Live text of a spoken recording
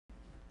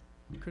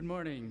Good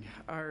morning.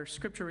 Our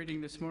scripture reading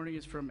this morning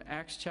is from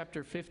Acts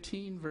chapter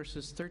 15,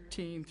 verses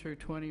 13 through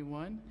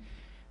 21.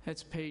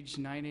 That's page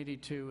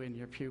 982 in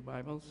your pew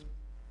Bibles.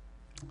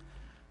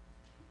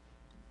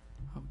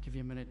 I'll give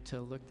you a minute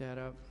to look that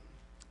up.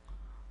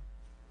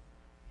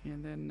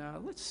 And then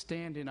let's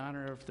stand in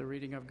honor of the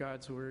reading of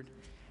God's word.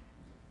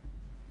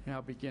 And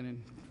I'll begin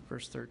in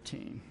verse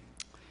 13.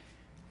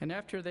 And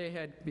after they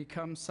had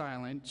become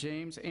silent,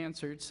 James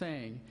answered,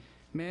 saying,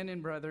 "Men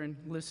and brethren,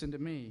 listen to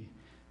me.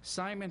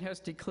 Simon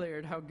has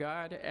declared how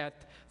God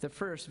at the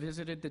first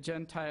visited the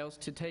Gentiles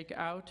to take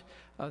out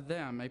of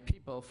them a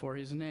people for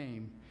his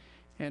name.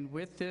 And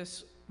with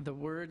this the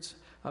words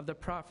of the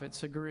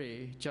prophets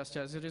agree, just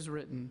as it is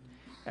written,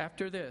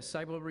 'After this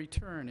I will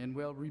return and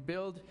will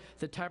rebuild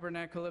the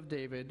tabernacle of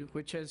David,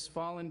 which has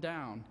fallen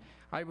down.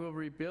 I will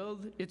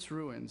rebuild its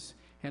ruins,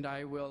 and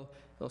I will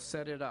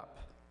set it up,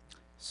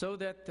 so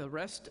that the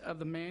rest of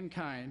the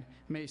mankind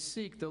may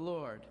seek the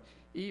Lord,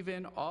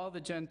 even all the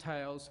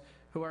Gentiles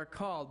who are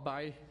called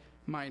by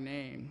my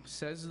name,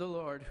 says the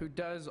Lord, who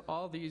does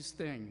all these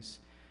things.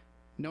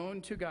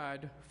 Known to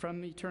God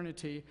from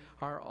eternity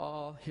are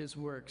all his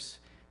works.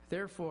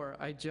 Therefore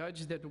I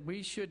judge that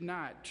we should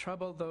not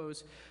trouble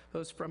those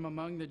from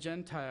among the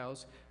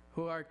Gentiles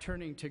who are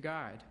turning to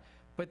God,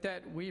 but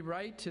that we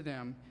write to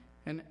them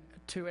and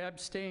to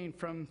abstain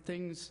from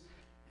things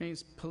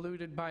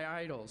polluted by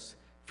idols,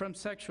 from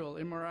sexual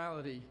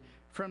immorality,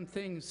 from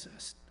things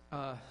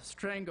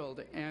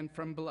strangled, and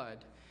from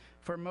blood.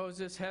 For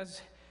Moses has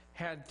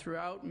had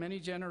throughout many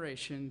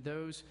generations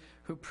those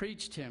who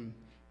preached him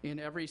in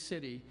every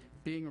city,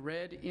 being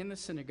read in the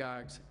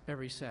synagogues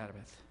every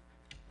Sabbath."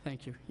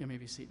 Thank you. You may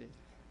be seated.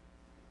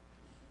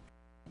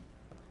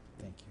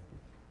 Thank you.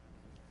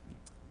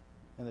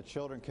 And the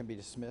children can be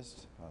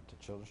dismissed to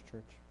Children's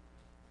Church.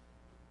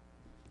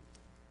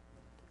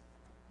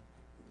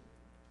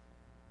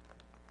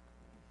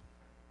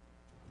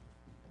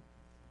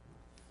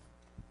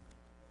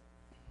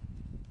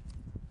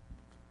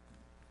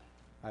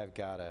 I've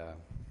got a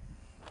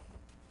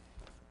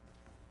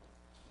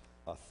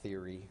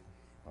theory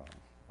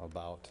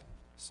about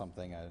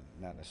something.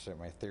 Not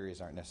necessarily, my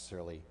theories aren't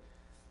necessarily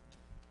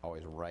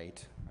always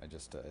right.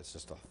 It's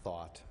just a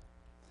thought.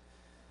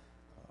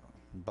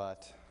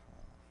 But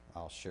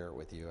I'll share it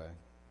with you. It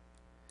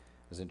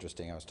was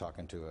interesting. I was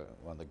talking to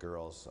one of the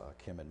girls.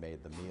 Kim had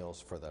made the meals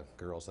for the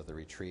girls at the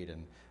retreat,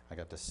 and I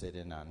got to sit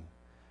in on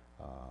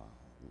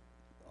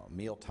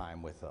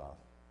mealtime with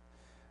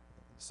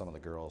some of the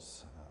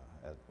girls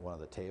at one of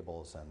the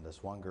tables, and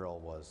this one girl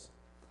was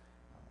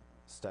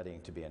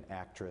studying to be an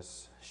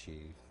actress.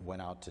 She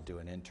went out to do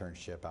an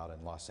internship out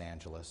in Los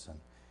Angeles, and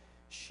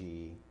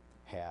she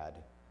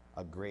had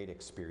a great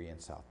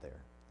experience out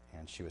there.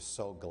 And she was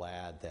so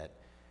glad that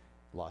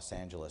Los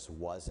Angeles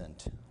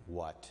wasn't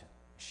what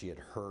she had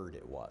heard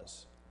it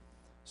was.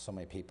 So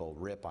many people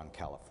rip on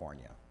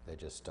California. They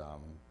just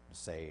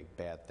say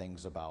bad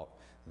things about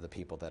the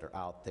people that are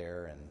out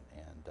there and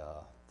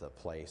the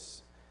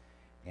place.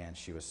 And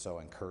she was so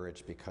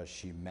encouraged because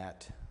she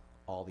met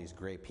all these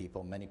great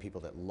people, many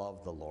people that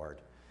love the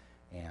Lord,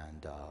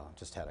 and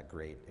just had a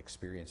great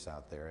experience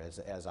out there,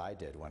 as I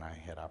did when I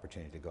had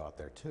opportunity to go out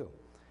there too.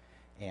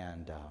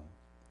 And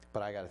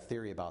but I got a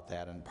theory about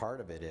that, and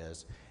part of it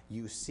is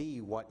you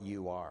see what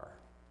you are.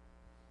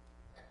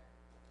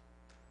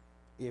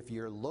 If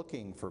you're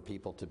looking for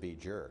people to be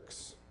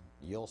jerks,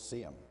 you'll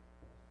see them.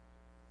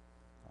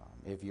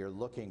 If you're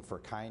looking for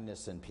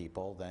kindness in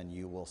people, then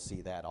you will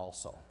see that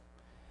also.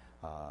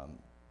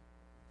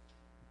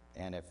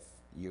 And if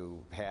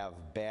you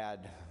have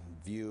bad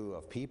view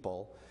of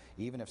people,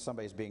 even if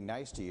somebody's being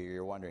nice to you,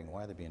 you're wondering,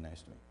 why are they being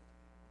nice to me?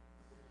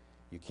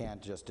 You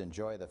can't just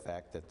enjoy the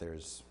fact that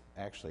there's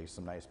actually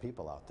some nice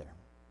people out there.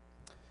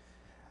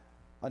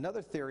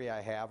 Another theory I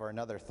have, or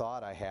another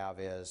thought I have,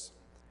 is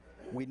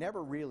we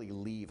never really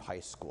leave high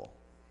school.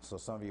 So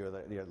some of you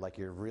are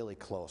you're really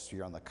close.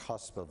 You're on the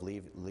cusp of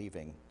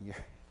leaving.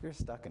 You're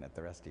stuck in it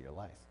the rest of your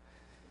life.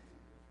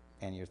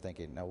 And you're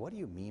thinking, now what do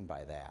you mean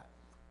by that?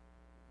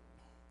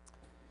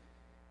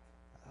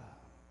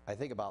 I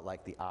think about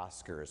like the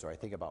Oscars, or I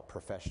think about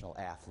professional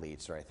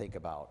athletes, or I think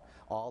about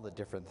all the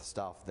different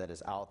stuff that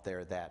is out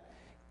there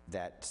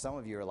that some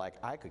of you are like,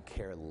 I could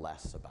care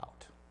less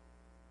about.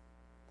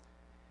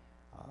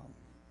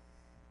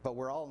 But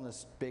we're all in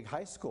this big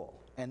high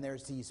school, and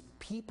there's these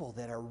people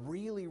that are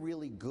really,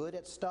 really good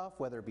at stuff,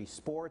 whether it be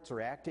sports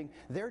or acting.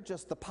 They're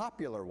just the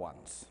popular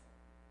ones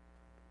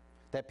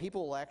that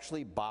people will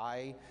actually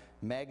buy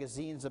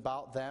magazines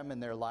about them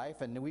and their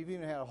life. And we've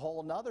even had a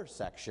whole nother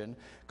section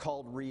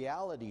called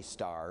reality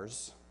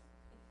stars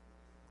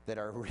that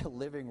are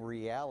living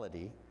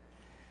reality.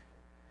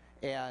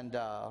 And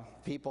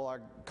people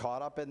are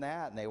caught up in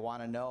that, and they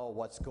want to know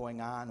what's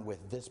going on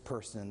with this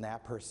person and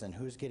that person,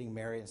 who's getting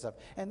married and stuff.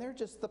 And they're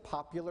just the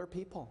popular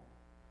people.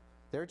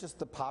 They're just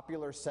the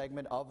popular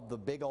segment of the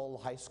big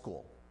old high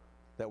school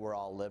that we're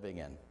all living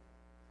in.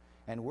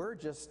 And we're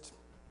just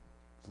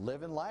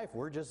living life.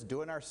 We're just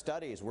doing our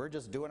studies. We're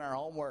just doing our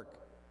homework.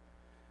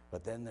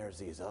 But then there's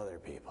these other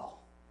people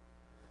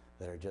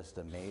that are just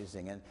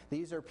amazing. And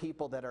these are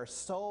people that are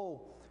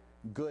so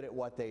good at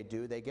what they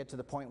do, they get to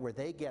the point where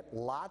they get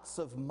lots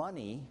of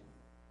money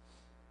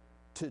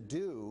to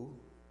do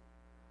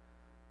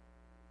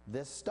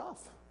this stuff.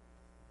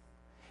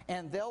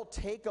 And they'll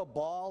take a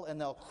ball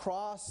and they'll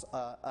cross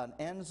an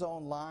end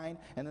zone line,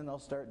 and then they'll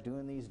start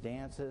doing these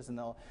dances, and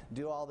they'll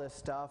do all this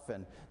stuff,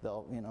 and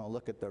they'll,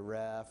 look at the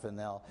ref, and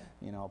they'll,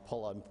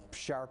 pull a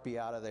Sharpie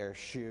out of their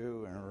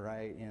shoe and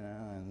write,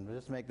 and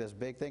just make this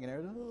big thing, and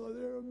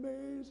they're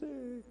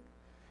amazing.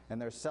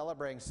 And they're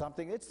celebrating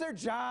something. It's their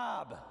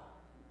job.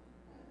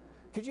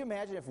 Could you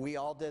imagine if we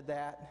all did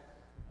that?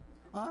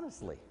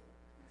 Honestly.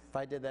 If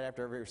I did that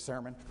after every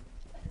sermon.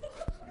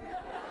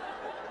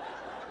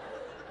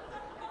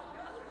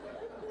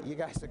 You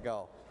guys would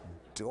go,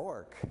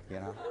 dork,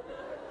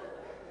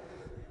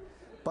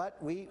 But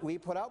we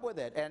put up with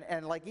it.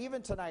 And like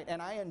even tonight,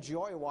 and I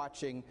enjoy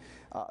watching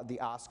the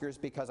Oscars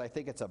because I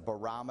think it's a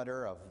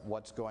barometer of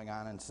what's going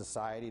on in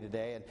society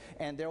today.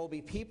 And there will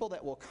be people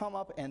that will come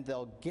up and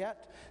they'll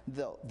get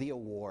the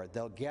award.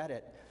 They'll get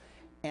it.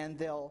 And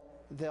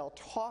they'll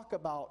talk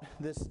about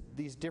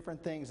these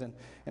different things.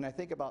 And I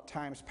think about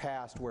times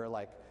past where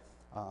like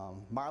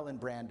Marlon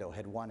Brando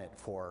had won it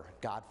for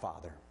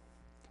Godfather.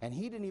 And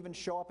he didn't even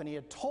show up, and he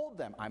had told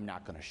them, I'm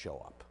not going to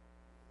show up.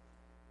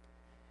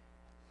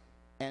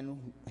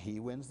 And he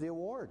wins the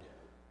award.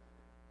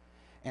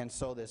 And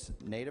so this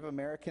Native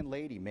American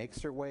lady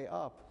makes her way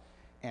up,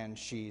 and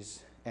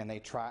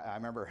I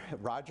remember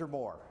Roger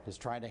Moore is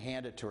trying to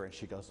hand it to her, and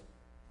she goes,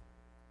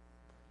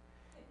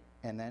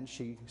 and then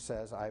she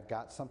says, I've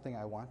got something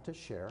I want to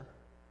share.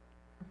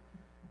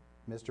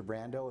 Mr.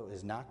 Brando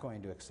is not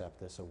going to accept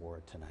this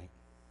award tonight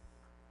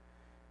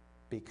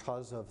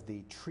because of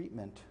the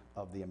treatment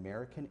of the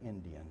American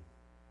Indian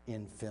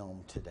in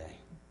film today.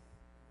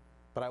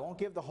 But I won't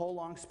give the whole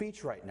long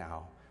speech right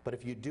now, but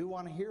if you do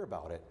want to hear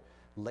about it,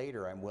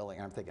 later I'm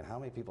willing. I'm thinking, how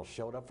many people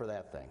showed up for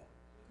that thing?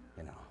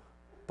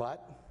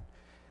 But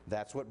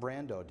that's what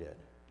Brando did.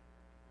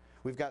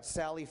 We've got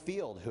Sally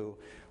Field, who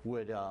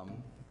would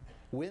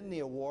win the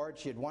award.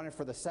 She had won it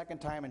for the second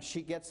time, and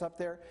she gets up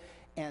there,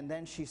 and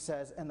then she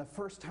says, and the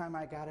first time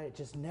I got it, it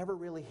just never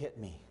really hit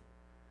me.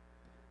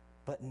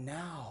 But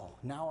now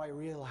I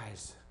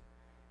realize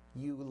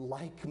you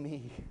like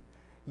me.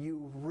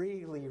 You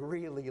really,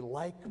 really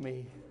like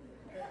me.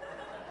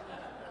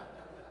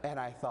 And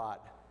I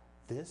thought,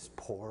 this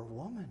poor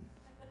woman.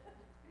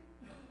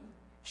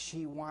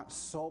 She wants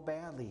so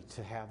badly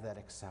to have that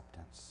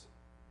acceptance.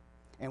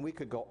 And we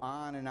could go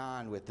on and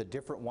on with the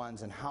different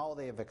ones and how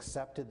they have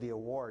accepted the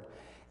award.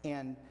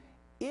 And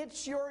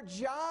it's your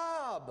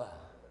job.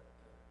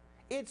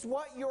 It's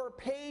what you're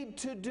paid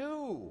to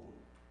do.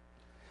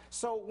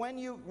 So when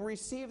you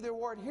receive the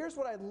award, here's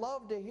what I'd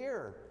love to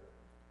hear.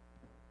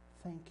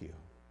 Thank you.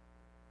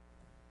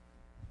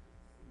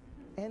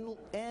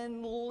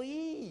 And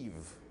leave.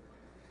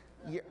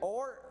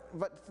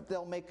 But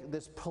they'll make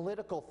this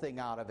political thing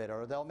out of it,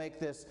 or they'll make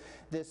this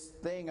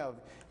thing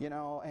of,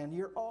 and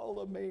you're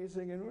all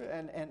amazing,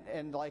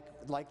 and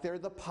like they're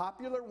the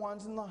popular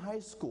ones in the high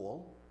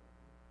school,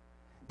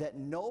 that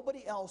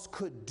nobody else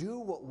could do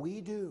what we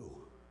do.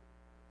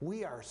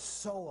 We are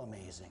so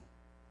amazing.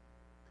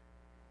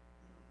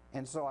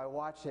 And so I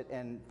watch it,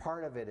 and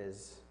part of it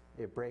is,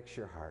 it breaks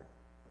your heart.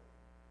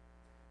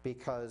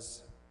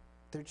 Because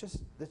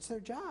it's their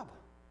job.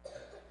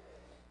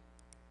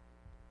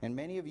 And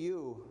many of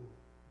you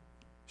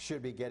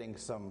should be getting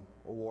some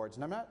awards.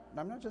 And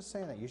I'm not just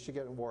saying that you should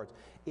get awards.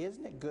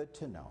 Isn't it good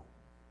to know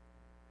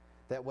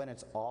that when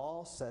it's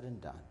all said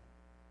and done,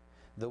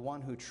 the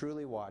one who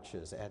truly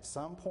watches at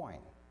some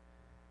point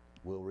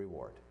will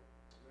reward.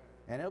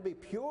 And it'll be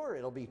pure,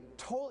 it'll be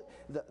totally,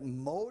 the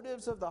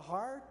motives of the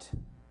heart,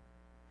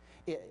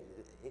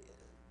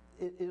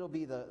 it'll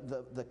be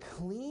the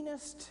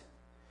cleanest,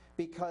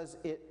 because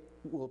it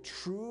will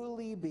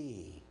truly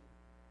be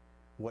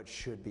what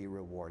should be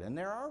rewarded. And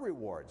there are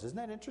rewards. Isn't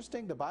that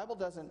interesting? The Bible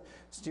doesn't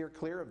steer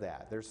clear of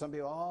that. There's some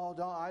people,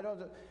 I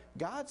don't.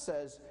 God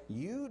says,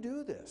 you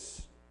do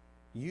this.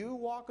 You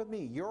walk with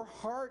me. Your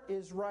heart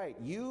is right.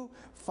 You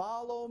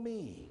follow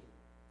me.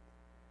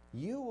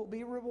 You will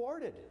be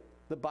rewarded.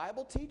 The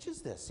Bible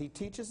teaches this. He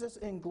teaches this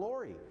in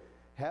glory.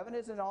 Heaven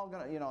isn't all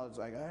going to, it's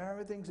like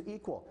everything's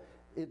equal.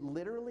 It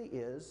literally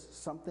is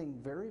something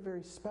very,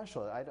 very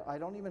special. I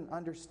don't even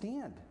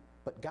understand,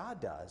 but God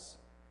does.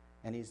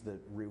 And He's the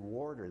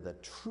rewarder, the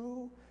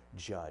true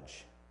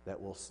judge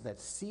that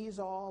sees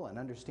all and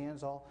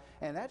understands all.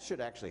 And that should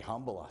actually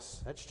humble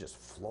us. That should just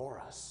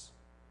floor us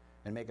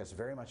and make us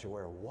very much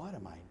aware of, what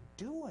am I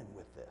doing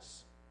with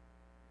this?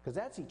 Because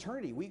that's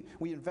eternity. We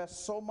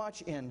invest so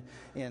much in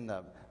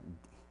the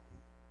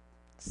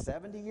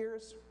 70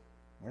 years.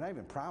 We're not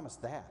even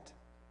promised that.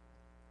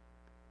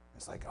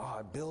 It's like,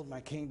 I build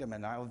my kingdom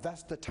and I'll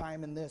invest the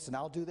time in this and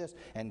I'll do this.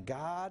 And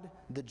God,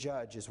 the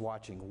judge, is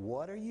watching.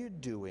 What are you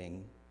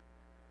doing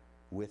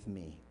with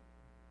me?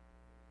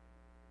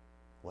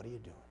 What are you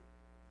doing?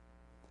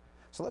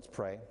 So let's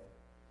pray.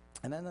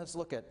 And then let's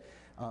look at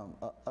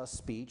a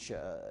speech,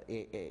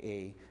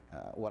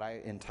 what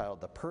I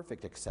entitled the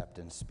perfect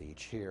acceptance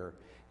speech here,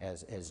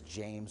 as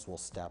James will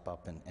step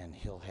up and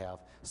he'll have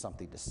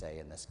something to say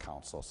in this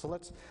council. So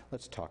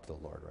let's talk to the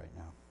Lord right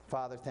now.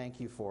 Father, thank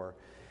you for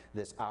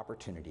this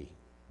opportunity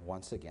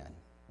once again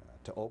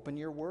to open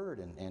your word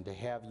and to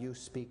have you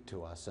speak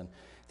to us. And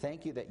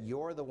thank you that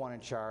you're the one in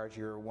charge.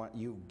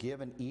 You've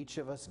given each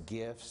of us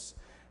gifts.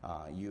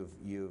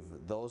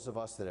 You've those of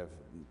us that have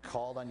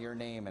called on your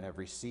name and have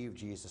received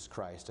Jesus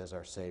Christ as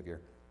our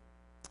Savior.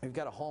 We've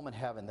got a home in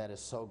heaven that is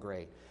so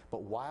great.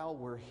 But while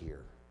we're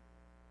here,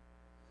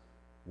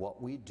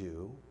 what we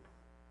do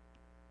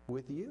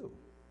with you,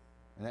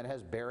 and that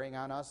has bearing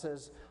on us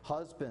as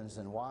husbands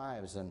and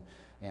wives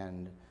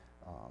and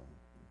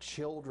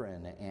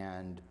children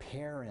and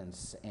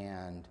parents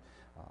and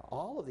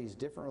all of these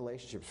different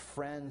relationships,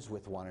 friends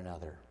with one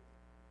another.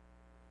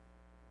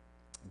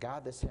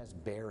 God, this has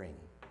bearing.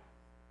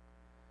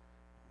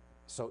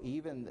 So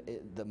even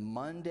the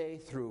Monday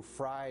through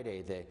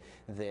Friday,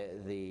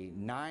 the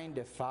 9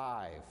 to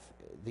 5,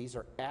 these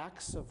are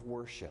acts of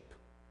worship,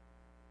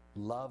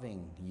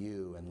 loving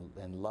you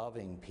and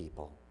loving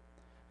people.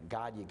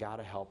 God, you got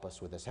to help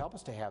us with this. Help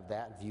us to have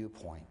that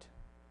viewpoint.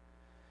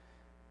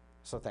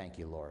 So thank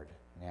you, Lord,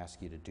 and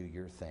ask you to do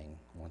your thing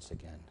once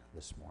again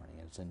this morning.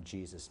 And it's in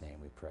Jesus'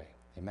 name we pray.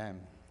 Amen.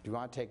 If you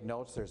want to take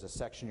notes, there's a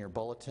section in your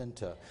bulletin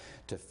to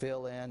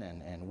fill in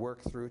and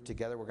work through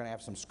together. We're going to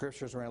have some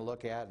scriptures we're going to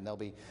look at, and they'll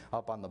be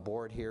up on the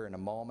board here in a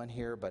moment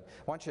here. But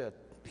I want you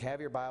to have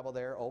your Bible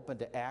there, open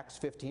to Acts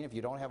 15. If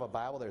you don't have a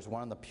Bible, there's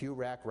one on the pew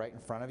rack right in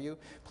front of you.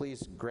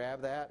 Please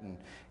grab that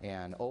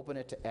and open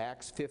it to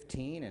Acts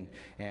 15.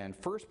 And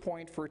first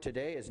point for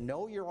today is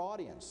know your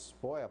audience.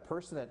 Boy, a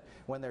person that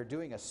when they're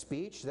doing a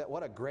speech,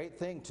 what a great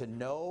thing to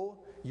know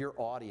your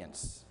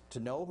audience. To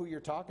know who you're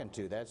talking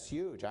to, that's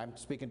huge. I'm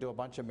speaking to a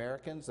bunch of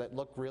Americans that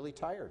look really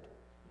tired.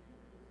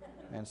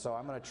 And so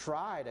I'm going to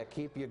try to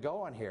keep you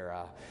going here.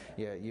 I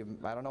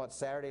don't know what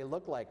Saturday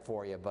looked like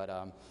for you,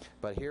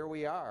 but here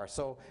we are.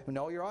 So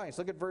know your audience.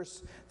 Look at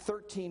verse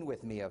 13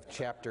 with me of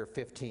chapter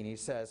 15. He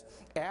says,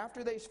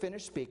 after they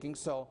finished speaking,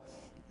 so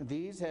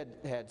these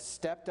had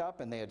stepped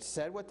up and they had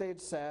said what they had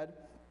said,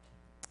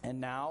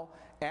 and now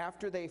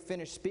after they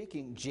finished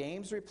speaking,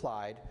 James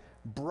replied,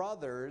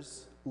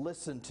 brothers,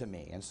 listen to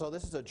me. And so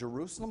this is a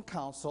Jerusalem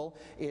council.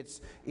 It's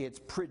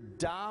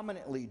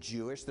predominantly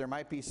Jewish. There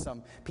might be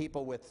some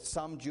people with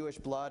some Jewish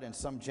blood and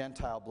some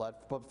Gentile blood,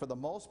 but for the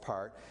most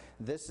part,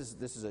 this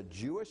is a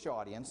Jewish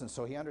audience. And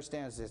so he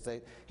understands this.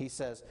 He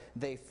says,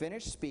 they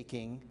finished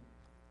speaking,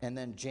 and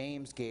then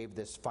James gave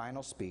this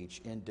final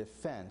speech in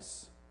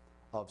defense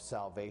of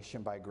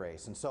salvation by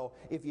grace. And so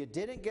if you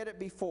didn't get it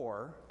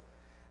before,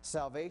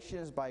 salvation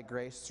is by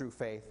grace through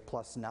faith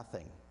plus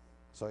nothing.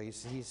 So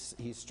he's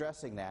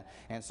stressing that.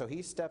 And so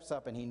he steps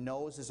up and he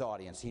knows his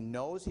audience. He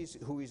knows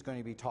who he's going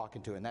to be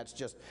talking to. And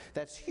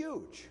that's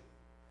huge.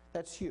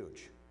 That's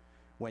huge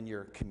when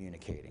you're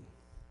communicating.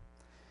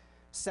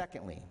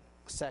 Secondly,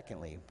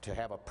 to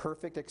have a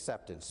perfect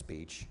acceptance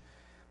speech,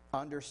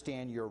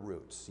 understand your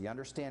roots. You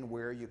understand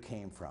where you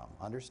came from.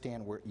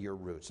 Understand your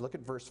roots. Look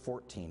at verse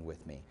 14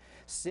 with me.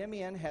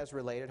 Simeon has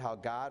related how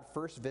God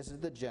first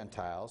visited the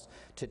Gentiles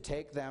to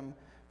take them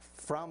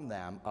from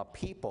them a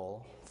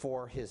people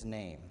for his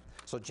name.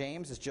 So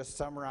James is just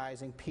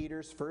summarizing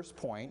Peter's first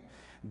point.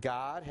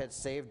 God had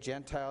saved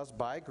Gentiles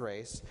by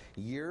grace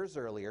years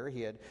earlier.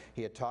 He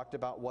had talked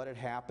about what had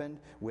happened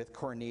with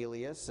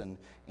Cornelius and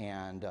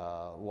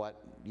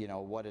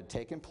what had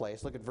taken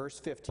place. Look at verse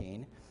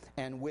 15.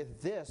 And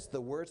with this,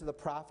 the words of the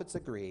prophets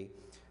agree,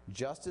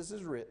 just as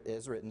is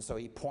written. So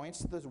he points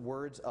to the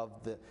words of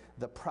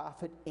the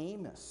prophet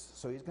Amos.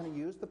 So he's going to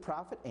use the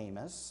prophet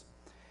Amos.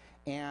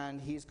 And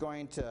he's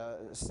going to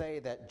say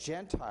that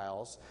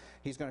Gentiles,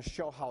 he's going to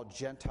show how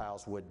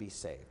Gentiles would be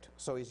saved.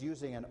 So he's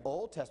using an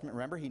Old Testament.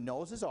 Remember, he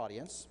knows his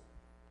audience.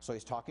 So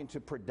he's talking to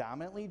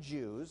predominantly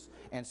Jews.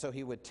 And so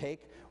he would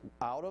take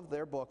out of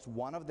their books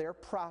one of their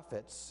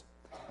prophets,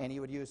 and he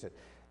would use it.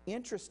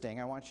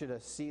 Interesting, I want you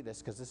to see this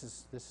because this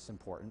is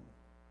important.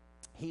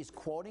 He's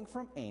quoting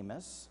from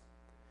Amos,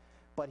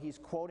 but he's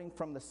quoting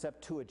from the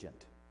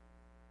Septuagint.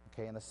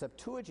 Okay, and the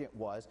Septuagint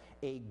was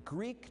a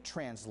Greek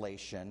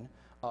translation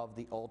of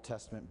the Old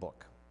Testament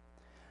book,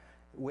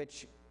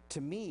 which to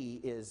me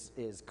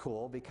is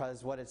cool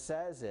because what it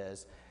says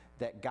is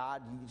that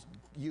God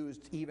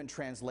used even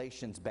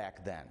translations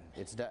back then.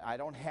 I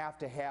don't have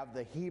to have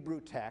the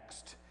Hebrew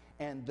text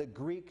and the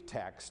Greek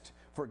text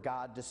for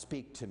God to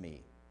speak to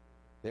me.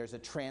 There's a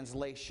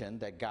translation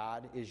that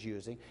God is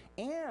using,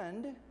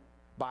 and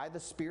by the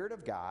Spirit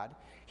of God,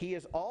 he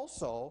is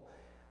also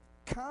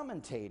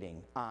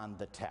commentating on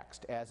the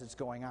text as it's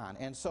going on.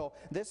 And so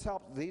this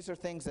helps. These are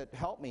things that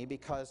help me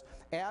because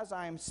as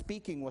I'm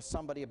speaking with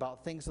somebody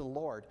about things of the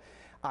Lord,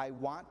 I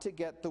want to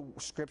get the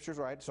scriptures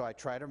right, so I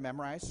try to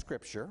memorize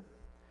scripture.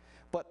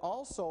 But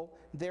also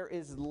there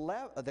is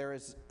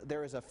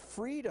a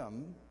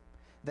freedom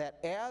that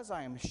as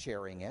I'm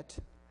sharing it,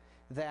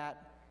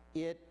 that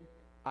it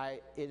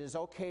is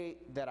okay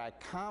that I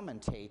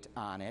commentate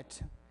on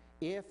it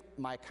if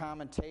my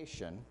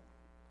commentation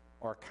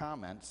or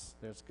comments,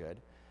 there's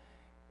good,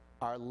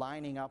 are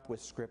lining up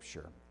with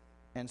Scripture.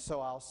 And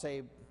so I'll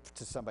say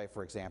to somebody,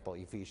 for example,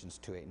 Ephesians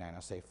 2:8-9,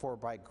 I'll say, for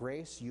by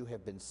grace you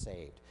have been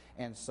saved.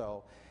 And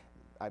so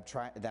I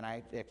try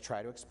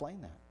to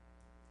explain that.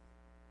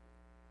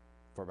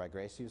 For by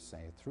grace you are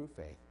saved through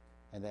faith,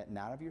 and that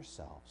not of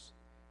yourselves.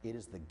 It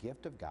is the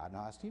gift of God.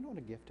 Now, do you know what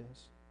a gift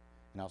is?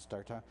 And I'll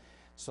start talking.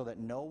 So that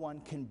no one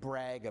can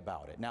brag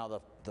about it.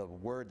 Now, the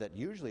word that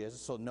usually is,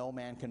 so no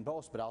man can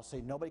boast, but I'll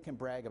say nobody can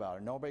brag about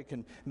it. Nobody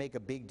can make a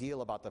big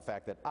deal about the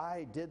fact that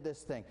I did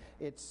this thing.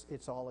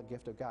 It's all a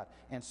gift of God.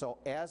 And so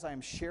as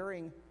I'm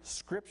sharing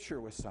Scripture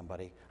with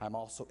somebody, I'm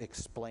also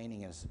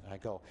explaining as I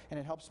go. And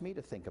it helps me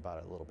to think about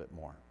it a little bit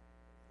more.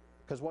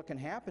 Because what can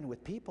happen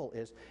with people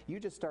is you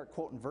just start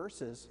quoting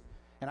verses.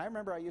 And I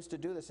remember I used to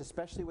do this,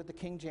 especially with the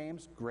King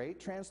James.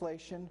 Great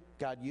translation.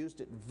 God used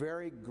it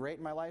very great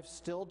in my life,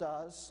 still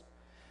does.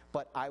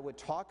 But I would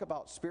talk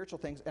about spiritual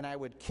things, and I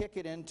would kick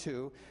it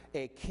into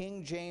a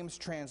King James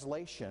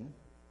translation,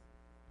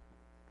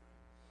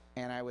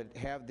 and I would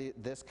have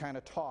this kind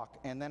of talk,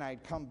 and then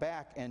I'd come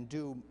back and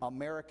do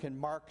American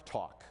Mark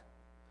talk.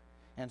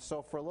 And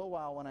so for a little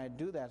while when I'd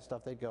do that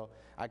stuff, they'd go,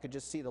 I could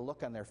just see the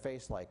look on their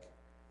face like,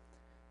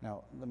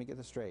 now, let me get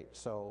this straight.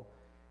 So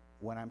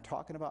when I'm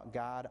talking about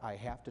God, I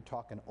have to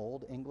talk in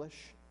Old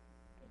English.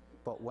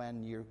 But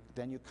when you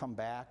come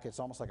back, it's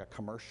almost like a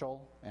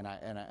commercial, and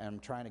I'm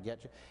trying to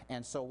get you.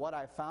 And so what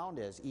I found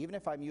is, even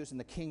if I'm using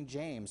the King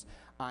James,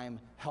 I'm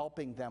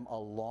helping them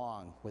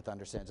along with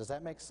understanding. Does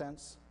that make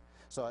sense?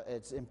 So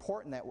it's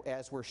important that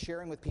as we're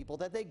sharing with people,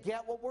 that they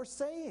get what we're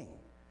saying.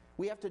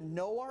 We have to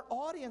know our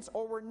audience,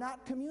 or we're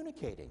not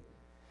communicating.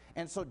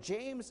 And so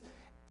James,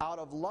 out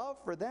of love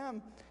for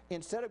them,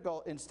 instead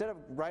of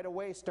right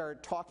away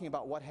start talking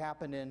about what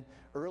happened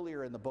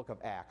earlier in the book of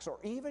Acts, or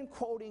even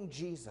quoting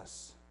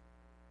Jesus,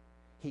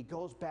 he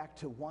goes back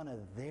to one of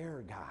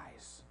their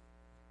guys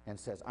and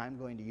says, I'm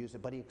going to use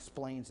it, but he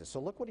explains it. So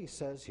look what he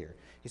says here.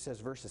 He says,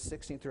 verses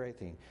 16 through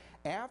 18,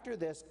 after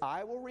this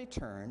I will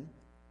return,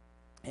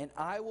 and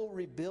I will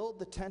rebuild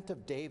the tent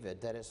of David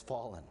that has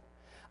fallen.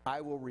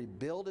 I will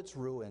rebuild its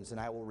ruins,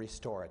 and I will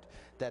restore it,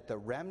 that the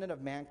remnant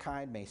of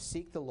mankind may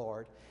seek the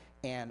Lord,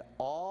 and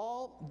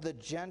all the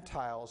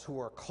Gentiles who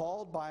are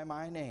called by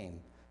my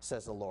name,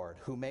 says the Lord,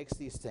 who makes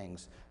these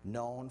things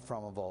known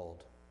from of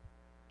old.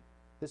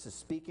 This is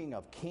speaking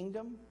of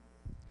kingdom.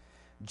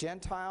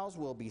 Gentiles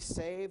will be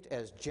saved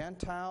as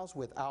Gentiles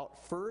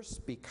without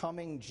first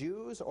becoming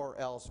Jews, or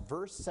else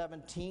verse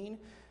 17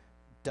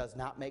 does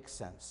not make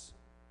sense.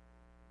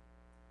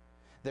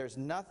 There's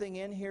nothing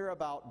in here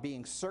about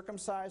being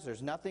circumcised.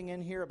 There's nothing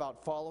in here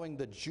about following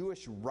the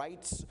Jewish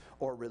rites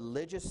or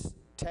religious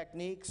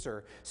techniques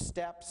or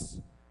steps.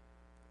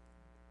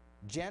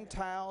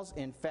 Gentiles,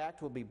 in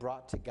fact, will be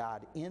brought to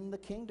God in the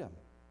kingdom.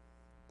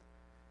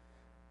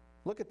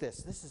 Look at this.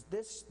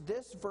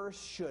 This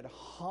verse should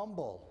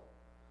humble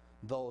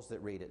those that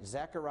read it.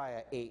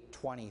 Zechariah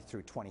 8:20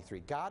 through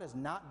 23. God is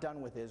not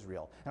done with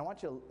Israel. And I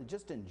want you to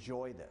just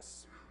enjoy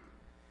this.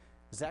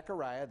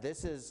 Zechariah,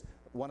 this is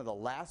one of the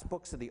last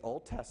books of the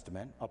Old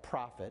Testament, a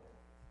prophet.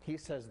 He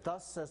says,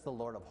 thus says the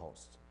Lord of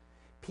hosts,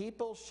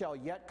 people shall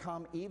yet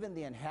come, even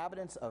the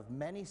inhabitants of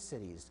many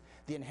cities.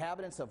 The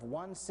inhabitants of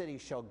one city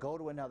shall go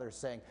to another,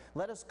 saying,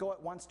 let us go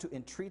at once to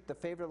entreat the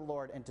favor of the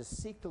Lord and to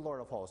seek the Lord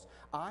of hosts.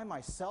 I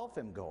myself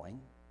am going.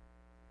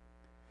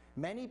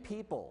 Many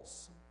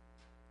peoples,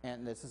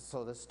 and this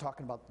is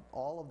talking about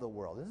all of the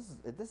world.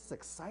 This is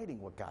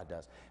exciting what God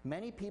does.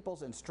 Many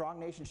peoples and strong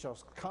nations shall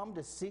come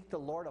to seek the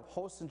Lord of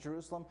hosts in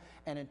Jerusalem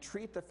and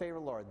entreat the favor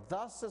of the Lord.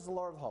 Thus says the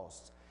Lord of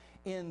hosts,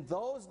 in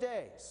those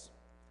days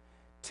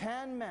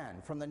 10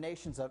 men from the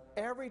nations of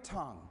every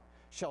tongue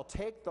shall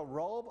take the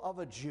robe of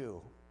a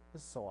Jew,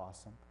 this is so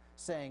awesome,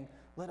 saying,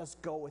 let us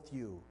go with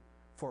you,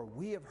 for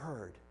we have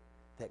heard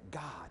that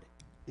God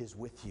is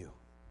with you.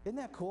 Isn't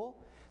that cool?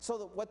 So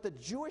that what the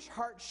Jewish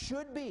heart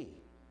should be,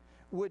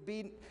 would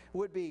be,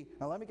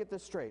 now let me get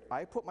this straight.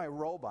 I put my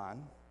robe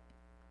on,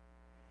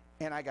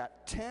 and I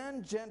got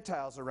 10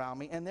 Gentiles around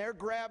me, and they're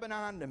grabbing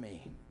onto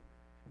me,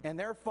 and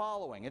they're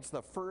following. It's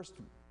the first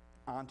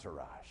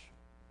entourage,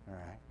 all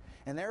right?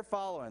 And they're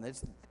following,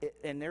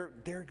 and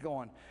they're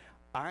going,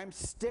 I'm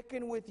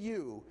sticking with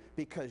you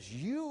because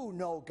you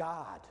know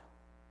God,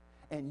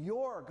 and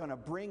you're going to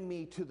bring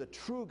me to the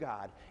true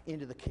God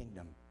into the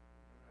kingdom.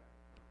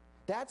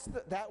 That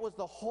was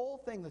the whole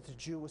thing that the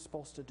Jew was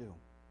supposed to do.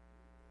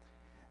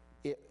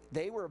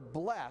 They were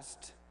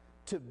blessed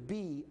to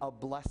be a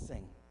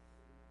blessing.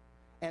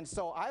 And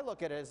so I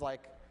look at it as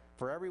like,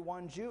 for every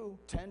one Jew,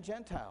 10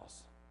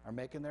 Gentiles are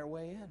making their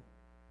way in.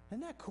 Isn't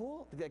that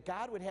cool? That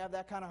God would have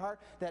that kind of heart?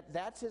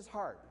 That's his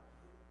heart.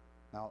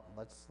 Now,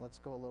 let's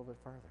go a little bit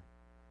further.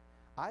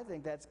 I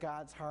think that's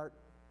God's heart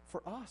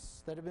for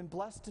us that have been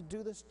blessed to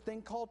do this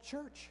thing called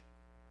church.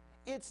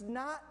 It's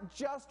not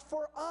just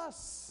for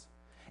us.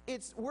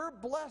 We're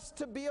blessed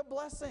to be a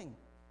blessing.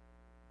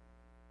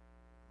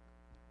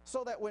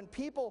 So that when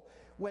people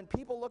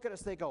look at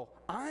us, they go,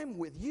 I'm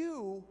with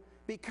you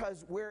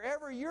because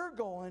wherever you're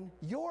going,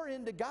 you're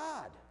into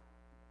God.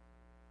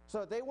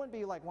 So they wouldn't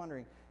be like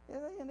wondering, are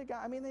they into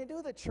God? I mean, they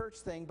do the church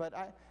thing, but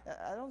I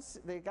don't see,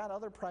 they got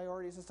other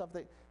priorities and stuff.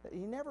 He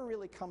never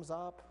really comes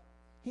up.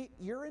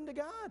 You're into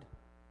God.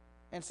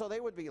 And so they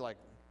would be like,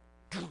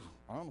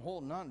 I'm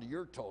holding on to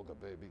your toga,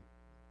 baby.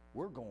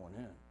 We're going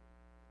in.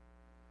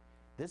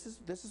 This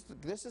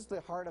is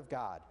the heart of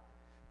God,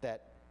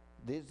 that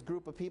this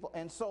group of people.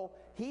 And so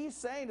he's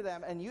saying to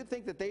them, and you'd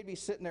think that they'd be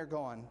sitting there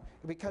going,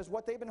 because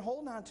what they've been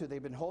holding on to,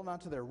 they've been holding on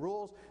to their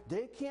rules.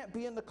 They can't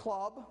be in the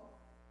club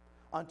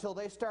until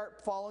they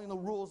start following the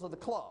rules of the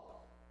club.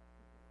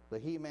 The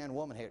he-man,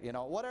 woman,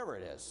 whatever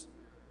it is.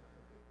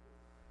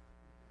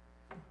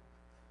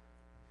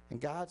 And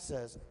God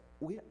says,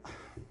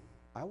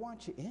 I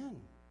want you in.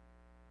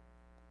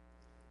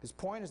 His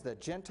point is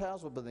that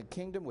Gentiles will be in the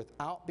kingdom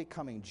without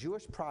becoming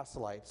Jewish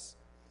proselytes.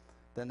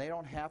 Then they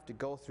don't have to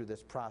go through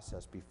this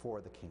process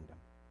before the kingdom.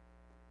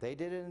 They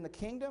did it in the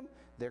kingdom,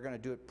 they're going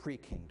to do it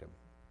pre-kingdom.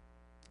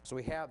 So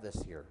we have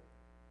this here.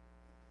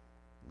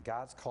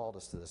 God's called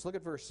us to this. Look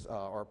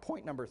at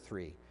point number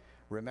 3.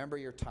 Remember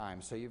your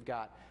time. So you've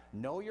got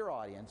know your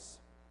audience,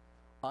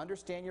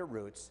 understand your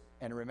roots,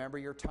 and remember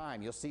your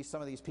time. You'll see some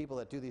of these people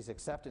that do these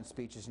acceptance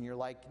speeches, and you're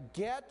like,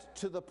 get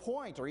to the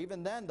point. Or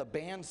even then, the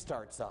band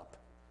starts up.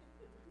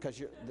 Because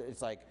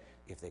it's like,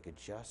 if they could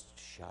just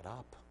shut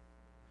up,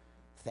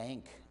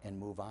 thank, and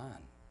move on.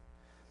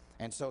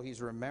 And so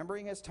he's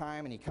remembering his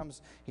time, and he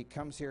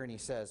comes here and he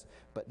says,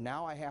 but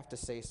now I have to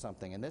say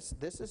something. And this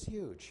is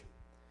huge.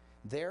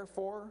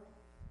 Therefore,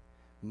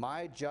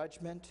 my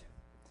judgment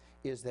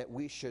is that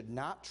we should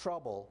not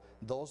trouble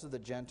those of the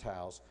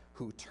Gentiles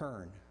who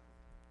turn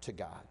to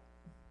God.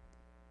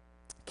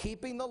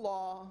 Keeping the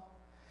law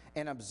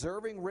and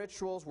observing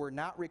rituals were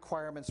not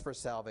requirements for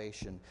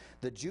salvation.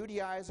 The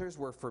Judaizers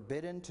were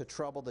forbidden to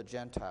trouble the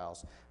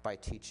Gentiles by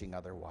teaching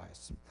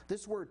otherwise.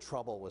 This word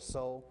trouble was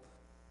so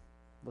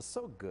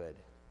good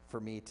for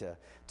me to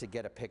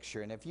get a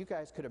picture. And if you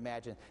guys could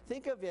imagine,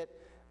 think of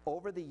it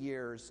over the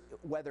years,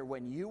 whether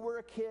when you were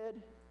a kid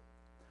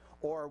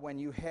or when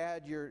you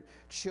had your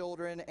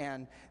children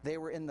and they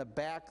were in the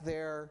back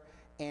there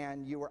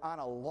and you were on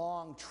a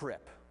long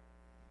trip.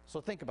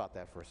 So think about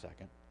that for a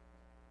second.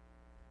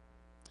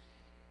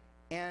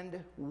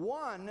 And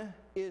one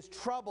is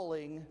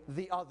troubling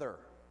the other.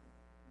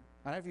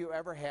 I don't know if you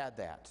ever had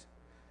that.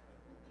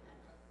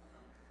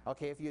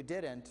 Okay, if you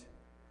didn't,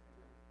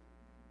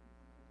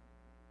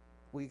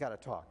 we got to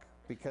talk,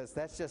 because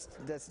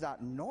that's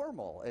not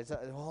normal. It's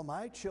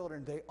my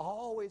children, they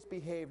always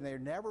behave and they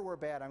never were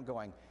bad. I'm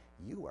going,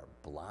 you are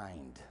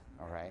blind,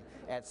 all right?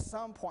 At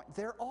some point,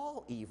 they're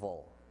all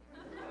evil,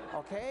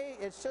 okay?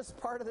 It's just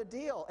part of the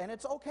deal, and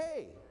it's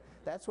okay.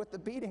 That's what the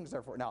beatings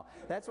are for. No,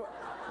 that's what...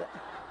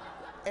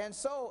 And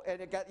so,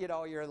 and it got,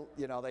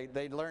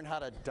 they learn how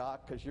to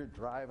duck because you're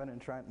driving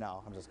and trying.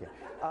 No, I'm just kidding.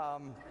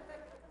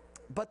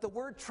 But the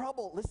word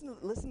trouble,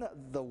 listen to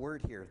the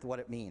word here, what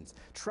it means.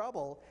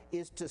 Trouble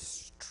is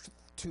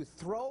to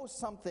throw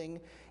something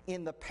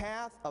in the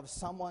path of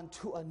someone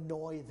to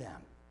annoy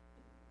them.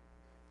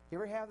 You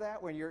ever have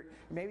that when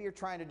maybe you're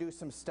trying to do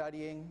some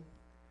studying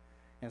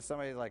and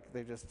somebody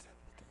they just...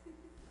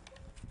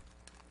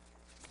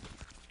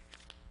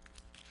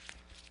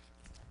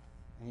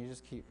 And you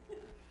just keep...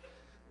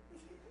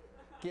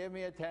 Give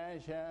me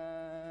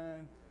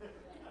attention.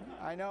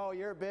 I know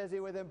you're busy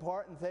with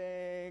important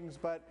things,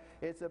 but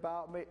it's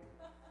about me.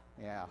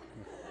 Yeah.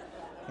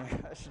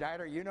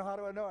 Schneider, you know how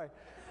to annoy.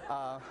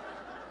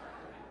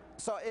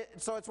 So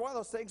it's one of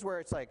those things where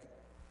it's like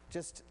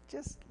just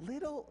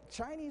little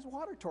Chinese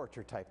water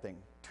torture type thing.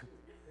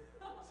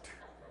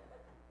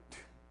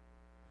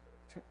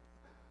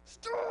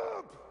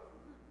 Stop!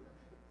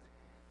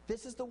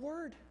 This is the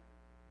word.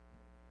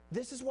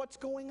 This is what's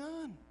going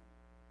on.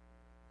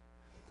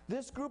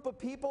 This group of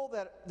people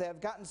that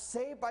have gotten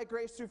saved by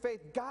grace through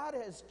faith, God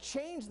has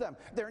changed them.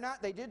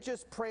 They did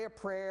just pray a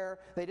prayer,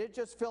 they did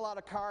just fill out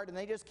a card, and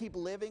they just keep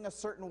living a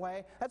certain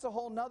way. That's a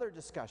whole nother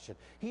discussion.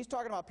 He's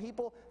talking about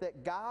people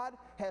that God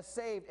has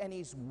saved, and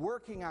He's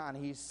working on,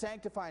 He's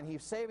sanctifying,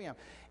 He's saving them.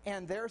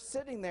 And they're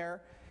sitting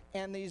there,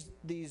 and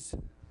these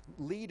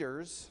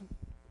leaders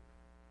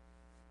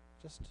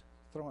just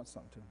throwing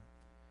something to them.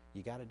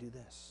 You got to do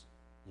this.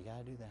 You got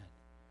to do that.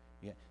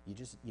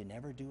 You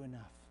never do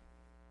enough.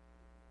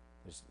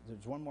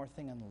 There's one more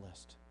thing on the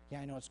list. Yeah,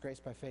 I know it's grace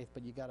by faith,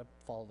 but you got to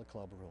follow the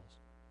club rules.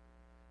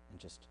 And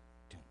just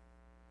do.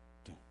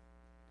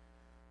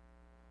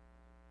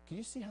 Can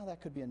you see how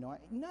that could be annoying?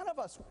 None of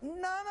us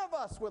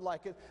would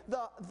like it.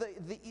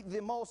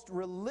 The most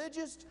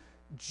religious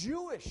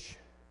Jewish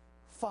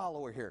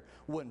follower here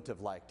wouldn't have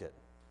liked it.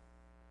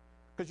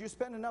 Because you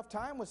spend enough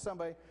time with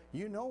somebody,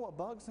 you know what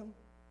bugs them.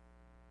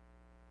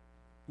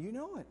 You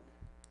know it.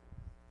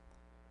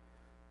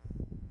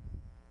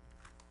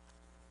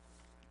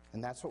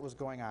 And that's what was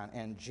going on.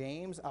 And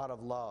James, out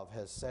of love,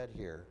 has said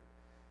here,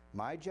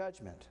 my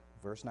judgment,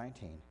 verse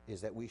 19, is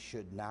that we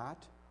should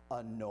not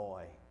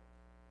annoy.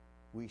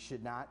 We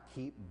should not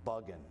keep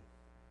bugging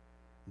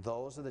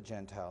those of the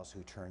Gentiles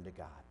who turn to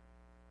God.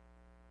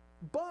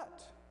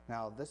 But,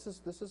 now this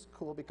is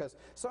cool because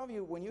some of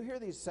you, when you hear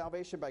these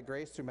salvation by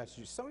grace through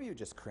messages, some of you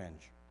just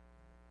cringe.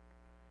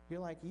 You're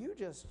like,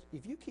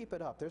 if you keep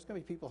it up, there's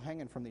going to be people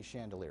hanging from these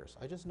chandeliers.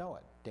 I just know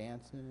it.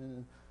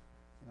 Dancing,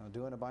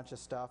 doing a bunch of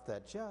stuff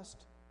that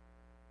just,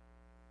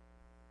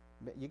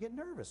 you get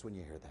nervous when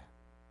you hear that.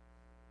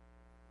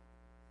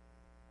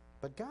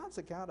 But God's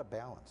a God of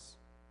balance.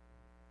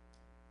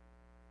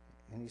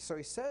 And so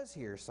he says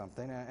here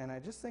something, and I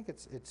just think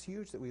it's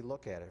huge that we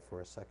look at it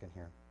for a second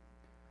here.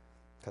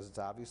 Because it's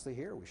obviously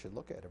here, we should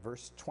look at it.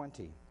 Verse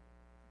 20,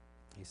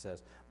 he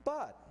says,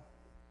 but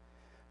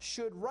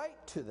should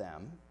write to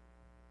them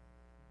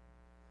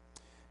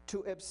to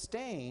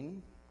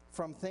abstain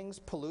from things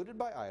polluted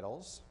by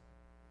idols,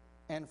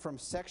 and from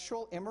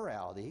sexual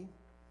immorality,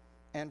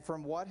 and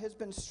from what has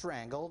been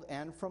strangled,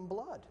 and from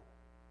blood.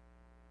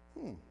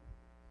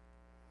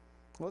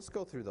 Let's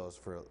go through those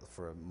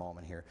for a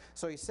moment here.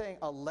 So he's saying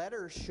a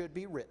letter should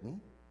be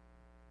written,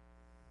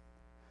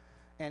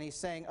 and he's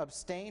saying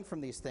abstain from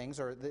these things,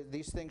 or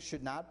these things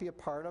should not be a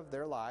part of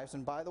their lives.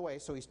 And by the way,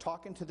 so he's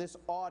talking to this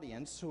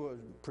audience who are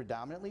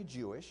predominantly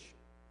Jewish,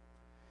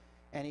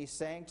 and he's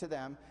saying to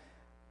them,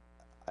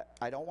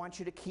 I don't want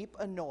you to keep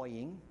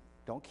annoying,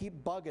 don't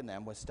keep bugging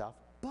them with stuff,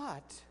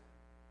 but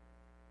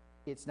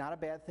it's not a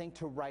bad thing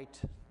to write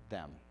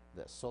them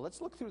this. So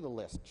let's look through the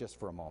list just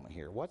for a moment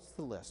here. What's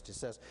the list? It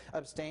says,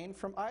 abstain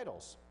from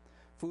idols,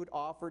 food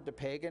offered to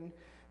pagan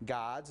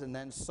gods and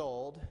then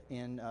sold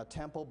in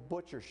temple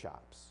butcher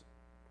shops.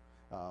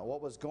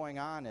 What was going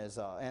on is,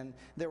 and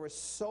there was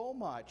so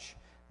much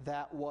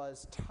that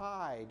was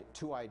tied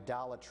to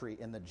idolatry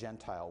in the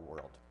Gentile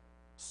world.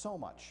 So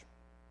much.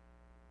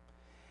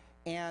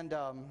 And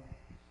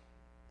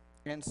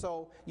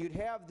so you'd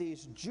have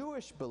these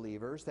Jewish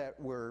believers that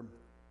were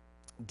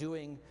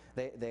doing,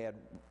 they had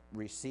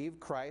received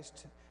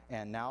Christ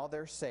and now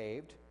they're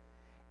saved,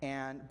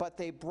 but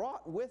they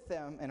brought with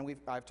them, and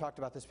I've talked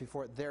about this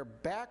before, their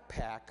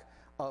backpack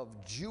of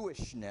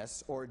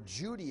Jewishness or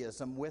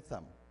Judaism with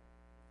them.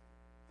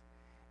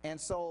 And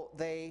so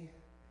they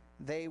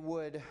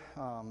would,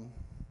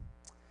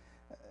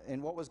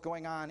 in what was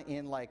going on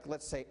in, like,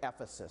 let's say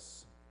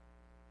Ephesus,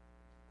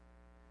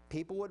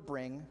 people would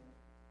bring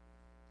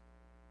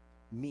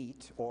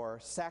meat or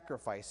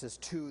sacrifices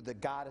to the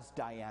goddess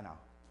Diana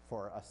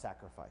for a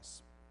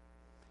sacrifice.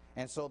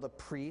 And so the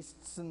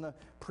priests and the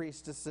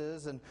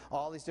priestesses and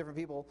all these different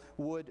people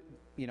would,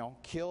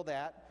 kill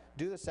that,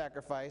 do the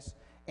sacrifice,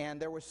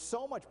 and there was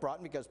so much brought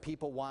in because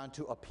people wanted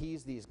to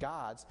appease these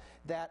gods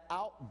that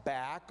out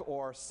back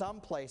or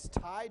someplace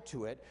tied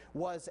to it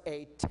was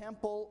a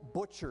temple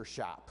butcher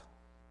shop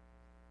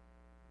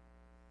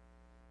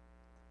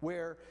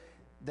where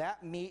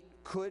that meat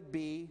could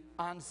be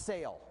on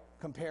sale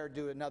compared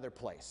to another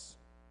place.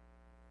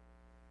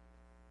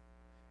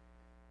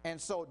 And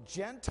so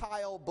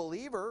Gentile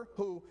believer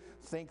who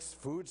thinks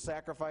food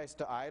sacrificed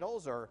to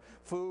idols or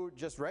food,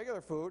 just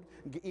regular food,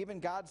 even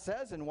God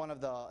says in one of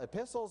the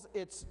epistles,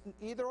 it's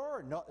either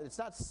or. No, it's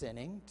not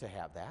sinning to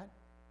have that.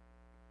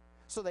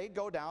 So they'd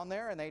go down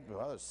there and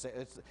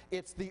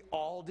it's the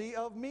Aldi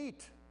of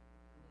meat.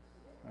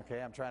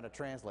 Okay, I'm trying to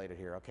translate it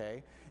here,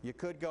 okay? You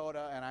could go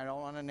to, and I don't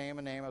want to name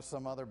a name of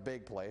some other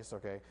big place,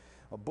 okay?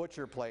 A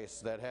butcher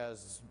place that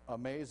has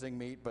amazing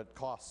meat but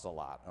costs a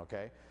lot,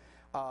 okay?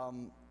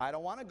 I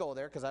don't want to go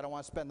there because I don't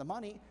want to spend the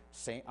money.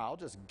 I'll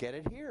just get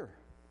it here.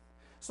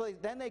 So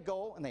then they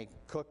go and they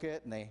cook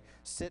it and they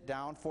sit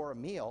down for a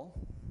meal.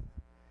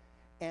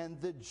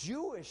 And the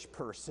Jewish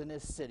person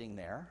is sitting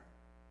there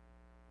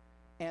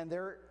and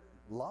they're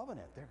loving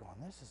it. They're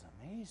going, this is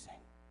amazing.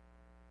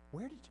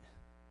 Where did you...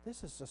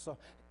 This is just so...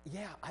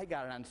 Yeah, I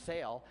got it on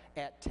sale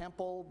at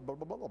Temple blah,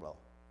 blah, blah, blah, blah.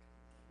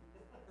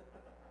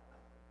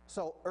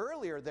 So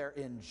earlier they're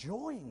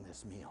enjoying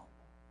this meal.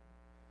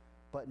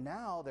 But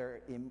now they're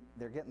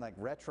getting like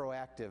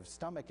retroactive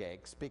stomach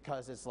aches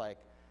because it's like,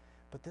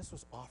 but this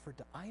was offered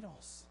to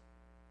idols.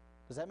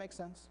 Does that make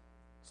sense?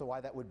 So why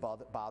that would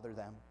bother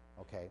them?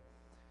 Okay.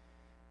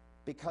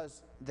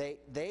 Because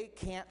they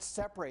can't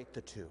separate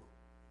the two.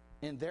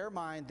 In their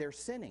mind, they're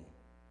sinning.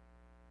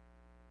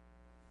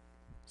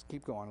 Let's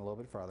keep going a little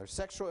bit farther.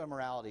 Sexual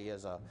immorality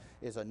is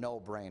a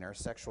no-brainer.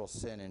 Sexual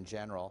sin in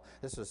general.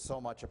 This is so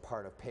much a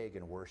part of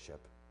pagan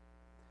worship.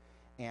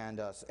 And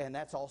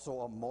that's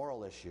also a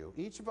moral issue.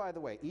 By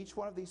the way, each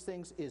one of these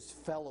things is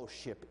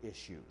fellowship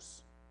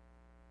issues.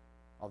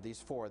 Of these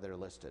four that are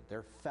listed,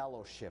 they're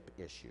fellowship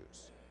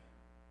issues.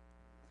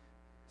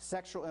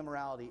 Sexual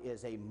immorality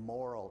is a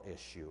moral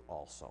issue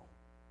also.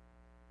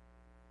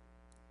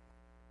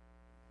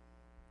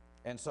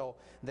 And so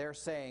they're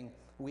saying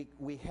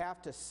we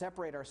have to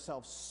separate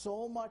ourselves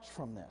so much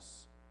from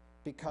this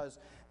because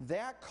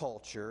that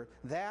culture,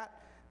 that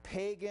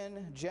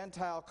pagan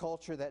Gentile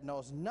culture that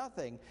knows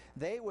nothing,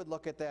 they would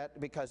look at that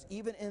because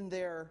even in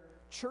their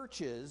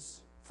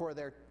churches for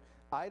their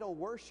idol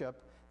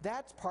worship,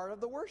 that's part of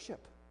the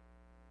worship.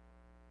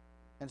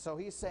 And so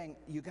he's saying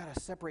you got to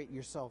separate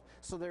yourself.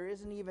 So there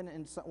isn't even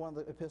in one of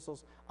the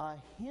epistles a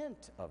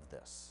hint of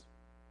this.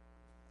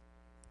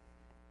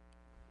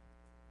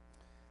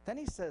 Then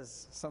he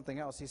says something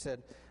else. He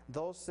said,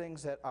 those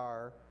things that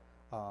are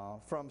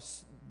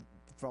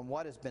from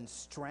what has been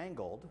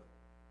strangled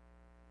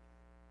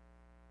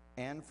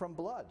and from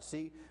blood.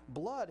 See,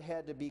 blood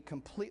had to be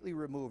completely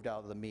removed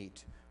out of the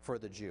meat for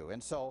the Jew.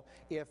 And so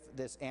if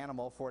this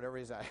animal, for whatever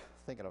reason, I'm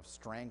thinking of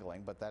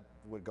strangling, but that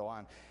would go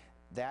on,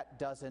 that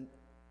doesn't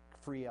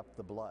free up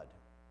the blood.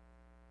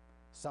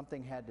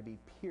 Something had to be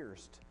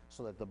pierced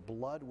so that the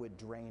blood would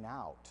drain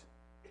out,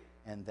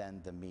 and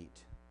then the meat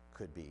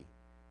could be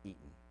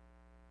eaten.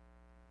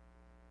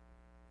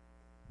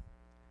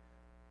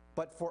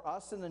 But for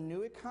us in the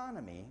new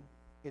economy,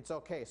 it's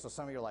okay. So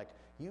some of you are like,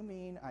 you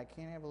mean I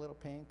can't have a little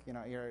pink? You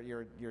know,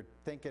 you're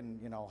thinking,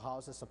 you know, how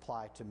does this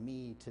apply to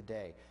me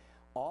today?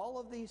 All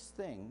of these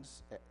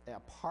things,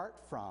 apart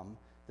from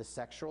the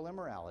sexual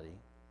immorality,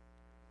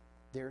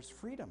 there's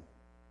freedom.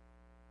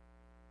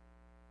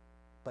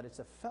 But it's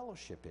a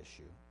fellowship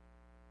issue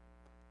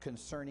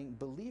concerning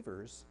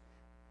believers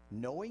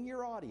knowing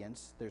your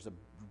audience. There's a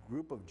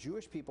group of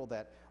Jewish people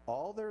that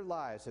all their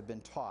lives have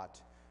been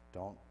taught,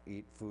 don't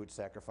eat food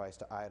sacrificed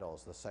to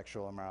idols, the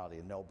sexual immorality,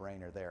 a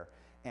no-brainer there.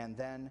 And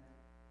then,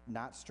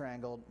 not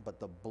strangled, but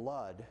the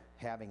blood,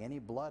 having any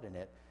blood in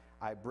it,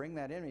 I bring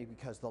that in me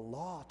because the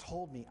law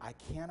told me I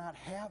cannot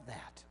have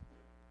that.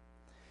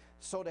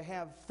 So to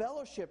have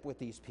fellowship with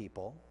these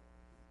people,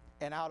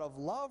 and out of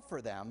love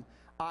for them,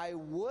 I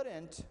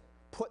wouldn't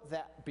put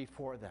that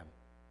before them.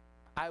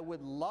 I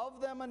would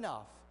love them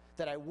enough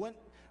that I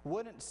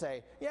wouldn't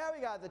say, yeah,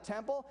 we got the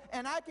temple,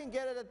 and I can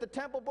get it at the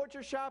temple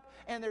butcher shop,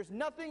 and there's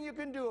nothing you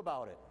can do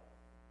about it.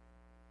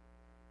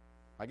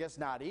 I guess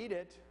not eat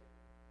it.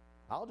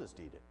 I'll just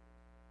eat it.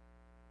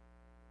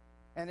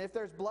 And if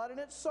there's blood in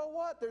it, so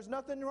what? There's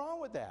nothing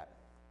wrong with that.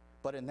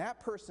 But in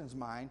that person's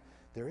mind,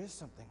 there is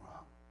something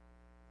wrong.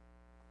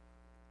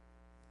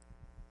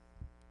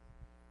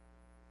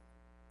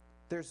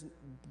 There's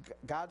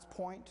God's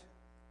point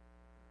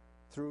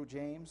through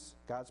James.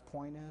 God's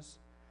point is,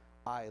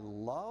 I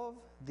love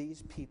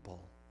these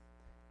people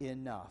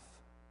enough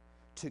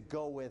to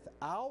go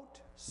without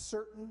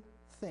certain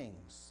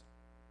things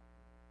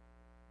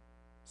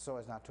so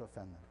as not to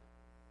offend them.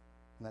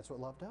 And that's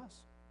what love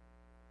does.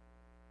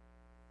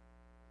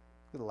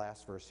 Look at the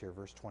last verse here,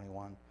 verse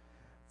 21.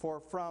 For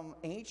from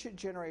ancient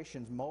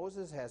generations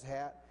Moses has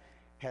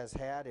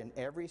had in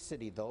every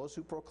city those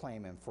who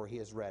proclaim him, for he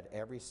has read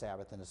every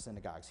Sabbath in the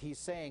synagogues. He's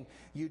saying,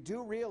 you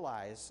do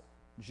realize,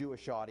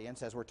 Jewish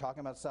audience, as we're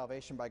talking about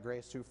salvation by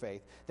grace through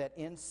faith, that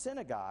in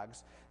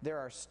synagogues there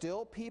are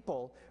still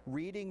people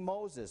reading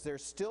Moses.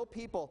 There's still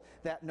people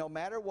that no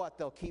matter what,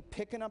 they'll keep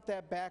picking up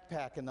that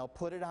backpack and they'll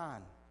put it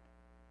on.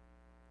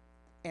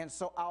 And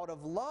so out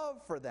of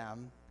love for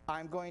them,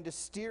 I'm going to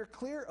steer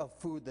clear of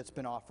food that's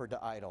been offered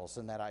to idols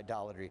and that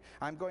idolatry.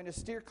 I'm going to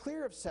steer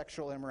clear of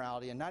sexual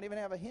immorality and not even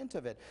have a hint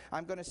of it.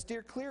 I'm going to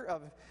steer clear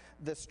of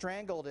the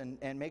strangled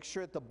and make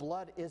sure that the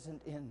blood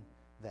isn't in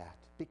that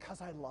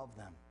because I love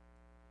them.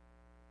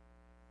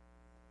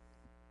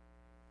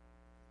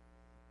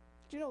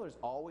 Do you know there's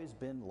always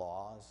been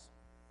laws?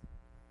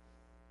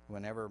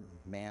 Whenever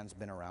man's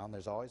been around,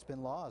 there's always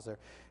been laws.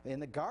 In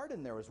the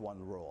garden, there was one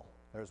rule.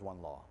 There was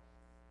one law.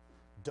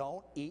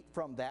 Don't eat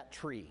from that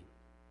tree.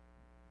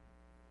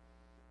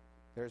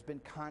 There's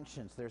been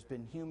conscience. There's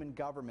been human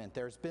government.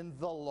 There's been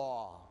the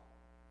law.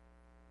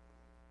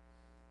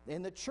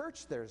 In the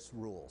church, there's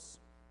rules.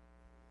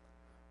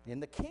 In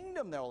the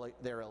kingdom,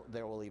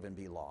 there will even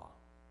be law.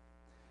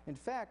 In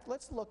fact,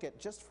 let's look at,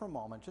 just for a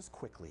moment, just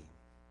quickly,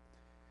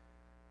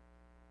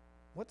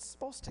 what's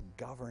supposed to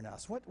govern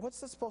us? What's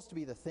supposed to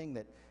be the thing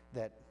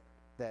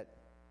that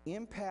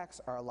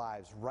impacts our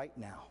lives right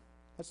now?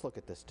 Let's look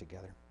at this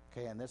together.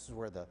 Okay, and this is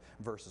where the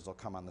verses will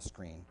come on the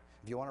screen.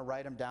 If you want to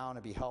write them down,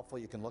 it'd be helpful.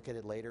 You can look at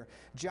it later.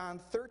 John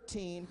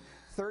 13,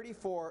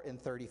 34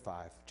 and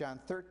 35. John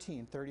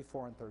 13,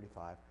 34 and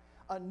 35.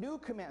 A new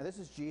command. This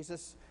is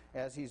Jesus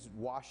as he's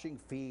washing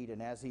feet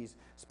and as he's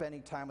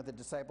spending time with the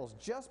disciples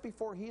just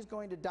before he's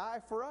going to die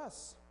for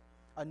us.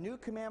 A new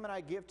commandment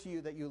I give to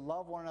you, that you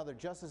love one another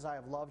just as I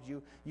have loved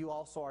you. You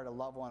also are to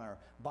love one another.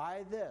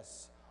 By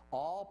this,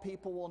 all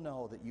people will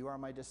know that you are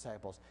my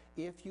disciples,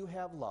 if you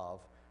have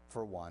love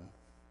for one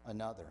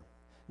another.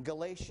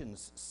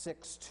 Galatians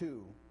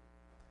 6:2.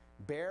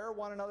 Bear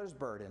one another's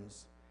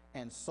burdens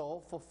and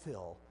so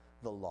fulfill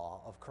the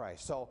law of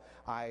Christ. So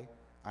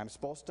I'm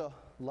supposed to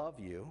love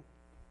you.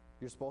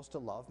 You're supposed to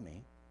love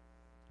me.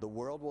 The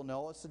world will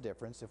know it's the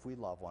difference if we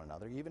love one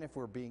another. Even if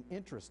we're being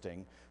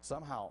interesting,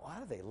 somehow, why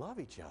do they love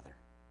each other?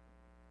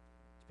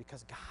 It's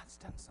because God's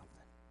done something.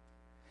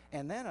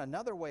 And then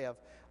another way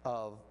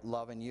of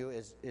loving you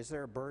is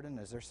there a burden?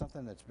 Is there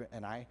something that's been,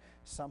 and I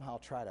somehow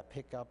try to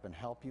pick up and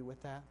help you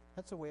with that?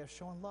 That's a way of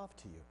showing love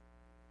to you.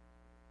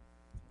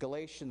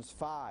 Galatians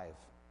 5,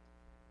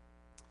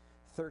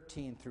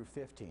 13 through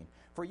 15.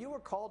 For you are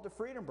called to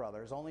freedom,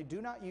 brothers, only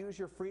do not use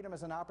your freedom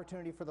as an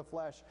opportunity for the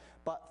flesh,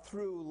 but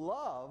through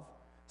love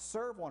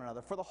serve one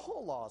another. For the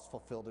whole law is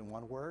fulfilled in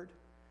one word.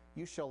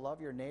 You shall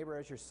love your neighbor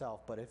as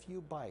yourself, but if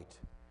you bite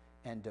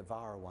and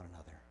devour one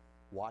another,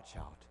 watch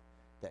out,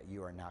 that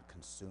you are not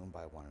consumed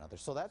by one another.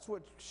 So that's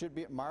what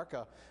should mark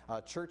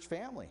a church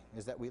family,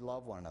 is that we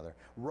love one another.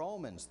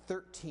 Romans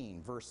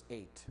 13, verse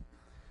 8.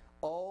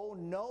 Owe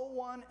no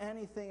one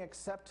anything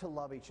except to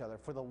love each other,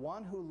 for the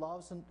one who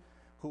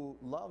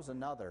loves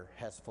another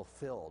has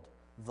fulfilled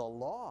the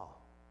law.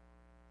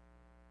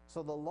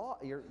 So the law,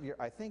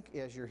 I think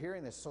as you're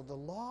hearing this, so the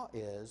law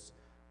is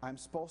I'm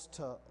supposed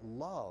to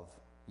love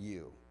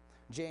you.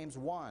 James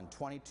 1,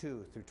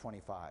 22 through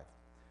 25.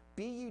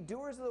 Be ye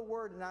doers of the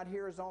word and not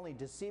hearers only,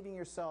 deceiving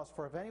yourselves.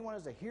 For if anyone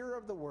is a hearer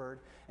of the word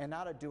and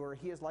not a doer,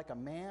 he is like a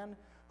man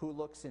who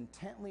looks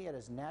intently at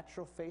his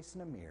natural face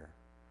in a mirror.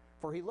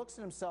 For he looks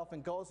at himself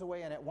and goes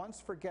away and at once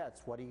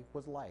forgets what he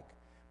was like.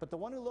 But the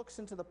one who looks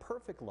into the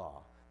perfect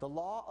law, the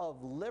law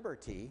of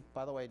liberty,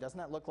 by the way, doesn't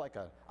that look like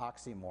an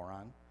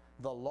oxymoron?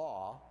 The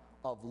law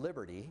of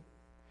liberty,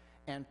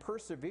 and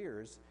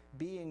perseveres,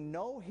 being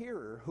no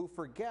hearer who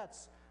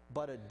forgets,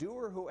 but a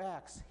doer who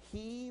acts,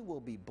 he will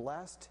be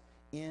blessed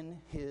in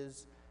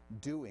his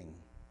doing.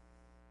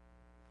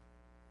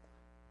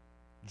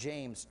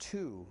 James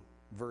 2,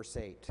 verse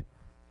 8.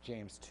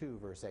 James 2,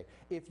 verse 8.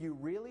 If you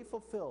really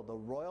fulfill the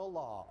royal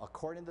law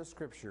according to the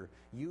Scripture,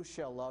 you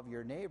shall love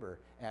your neighbor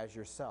as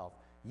yourself.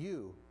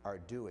 You are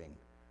doing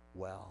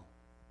well.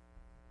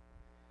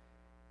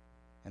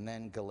 And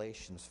then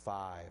Galatians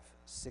 5,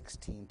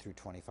 16 through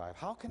 25.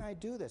 How can I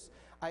do this?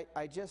 I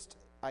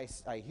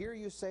hear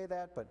you say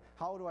that, but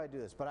how do I do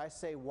this? But I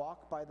say,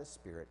 walk by the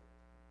Spirit.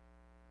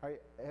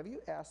 Have you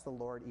asked the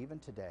Lord even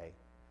today,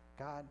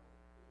 God,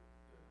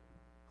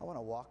 I want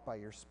to walk by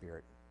your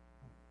Spirit?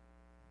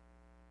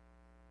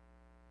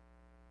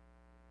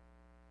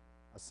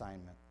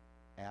 Assignment.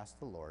 Ask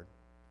the Lord,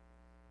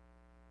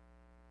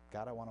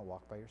 God, I want to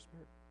walk by your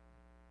Spirit.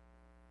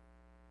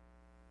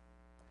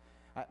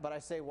 But I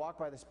say, walk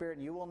by the Spirit,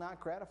 and you will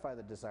not gratify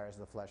the desires of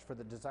the flesh. For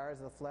the desires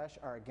of the flesh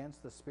are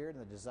against the Spirit,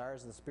 and the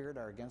desires of the Spirit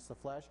are against the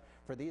flesh.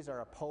 For these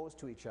are opposed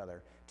to each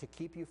other, to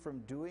keep you from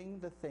doing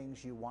the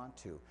things you want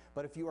to.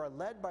 But if you are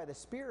led by the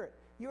Spirit,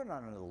 you are not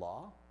under the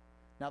law.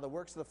 Now the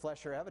works of the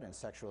flesh are evident: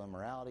 sexual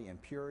immorality,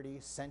 impurity,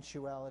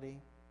 sensuality,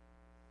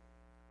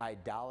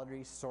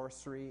 idolatry,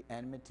 sorcery,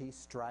 enmity,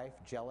 strife,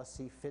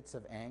 jealousy, fits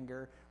of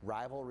anger,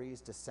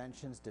 rivalries,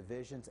 dissensions,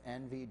 divisions,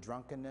 envy,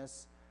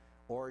 drunkenness,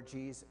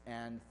 orgies,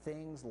 and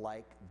things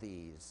like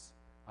these.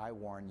 I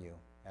warn you,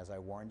 as I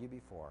warned you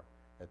before,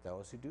 that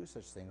those who do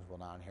such things will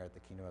not inherit the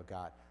kingdom of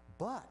God.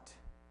 But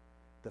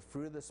the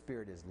fruit of the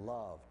Spirit is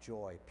love,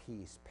 joy,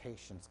 peace,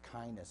 patience,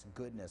 kindness,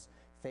 goodness,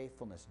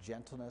 faithfulness,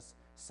 gentleness,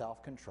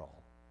 self-control.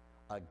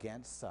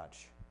 Against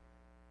such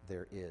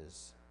there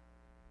is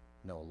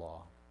no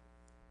law.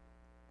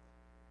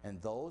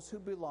 And those who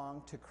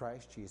belong to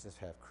Christ Jesus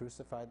have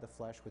crucified the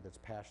flesh with its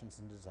passions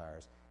and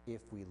desires.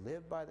 If we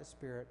live by the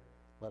Spirit,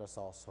 let us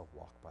also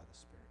walk by the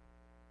Spirit.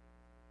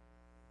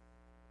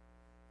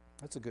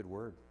 That's a good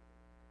word.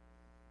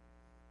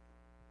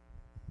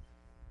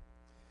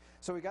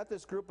 So we got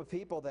this group of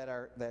people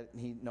that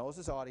he knows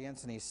his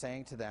audience, and he's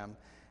saying to them,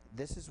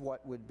 this is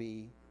what would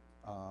be,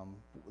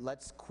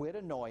 let's quit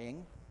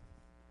annoying,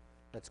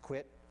 let's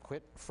quit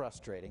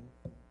frustrating,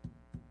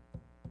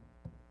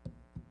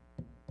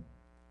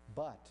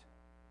 but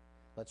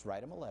let's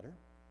write him a letter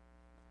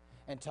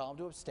and tell him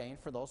to abstain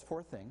for those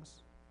 4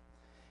 things.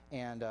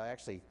 And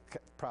actually,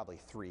 probably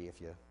 3 if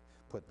you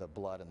put the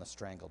blood and the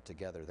strangled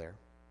together there.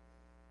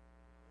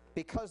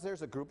 Because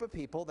there's a group of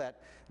people that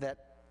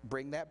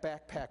bring that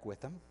backpack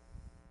with them.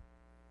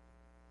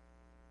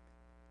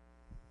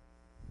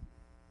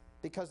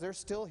 Because they're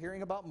still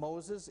hearing about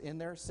Moses in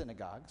their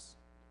synagogues.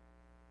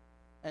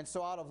 And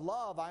so out of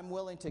love, I'm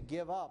willing to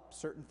give up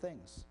certain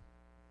things.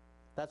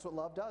 That's what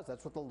love does.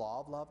 That's what the law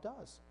of love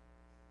does.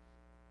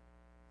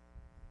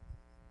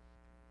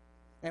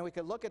 And we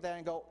could look at that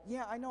and go,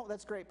 yeah, I know,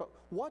 that's great, but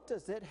what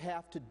does it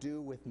have to do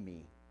with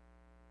me?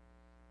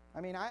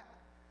 I mean,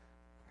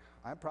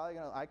 I'm probably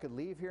going to, I could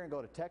leave here and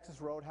go to Texas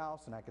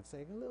Roadhouse and I could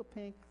say, a little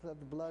pink of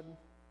the blood,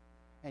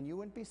 and you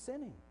wouldn't be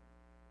sinning.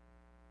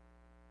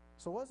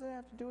 So what does it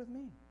have to do with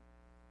me?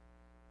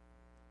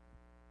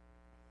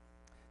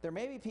 There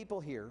may be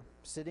people here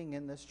sitting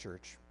in this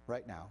church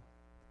right now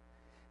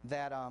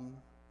that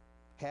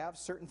have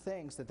certain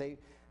things that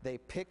they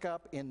pick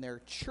up in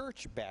their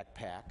church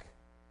backpack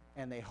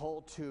and they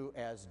hold to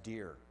as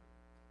dear.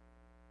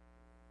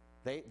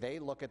 They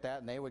look at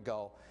that and they would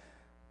go,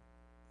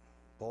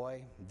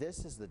 boy,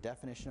 this is the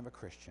definition of a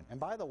Christian.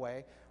 And by the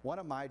way, one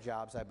of my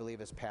jobs, I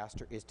believe, as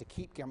pastor, is to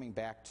keep coming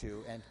back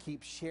to and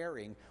keep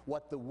sharing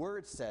what the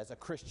Word says a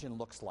Christian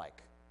looks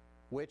like,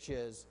 which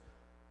is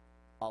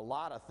a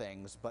lot of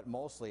things, but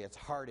mostly it's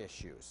heart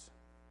issues.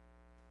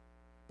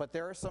 But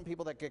there are some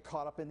people that get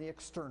caught up in the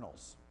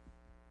externals.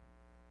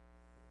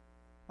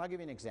 I'll give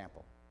you an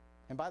example.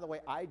 And by the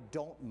way, I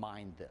don't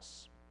mind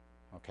this.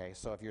 Okay,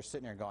 so if you're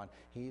sitting there going,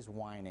 he's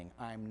whining,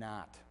 I'm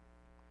not.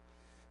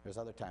 There's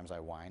other times I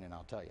whine, and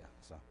I'll tell you.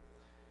 So,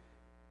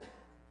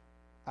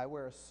 I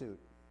wear a suit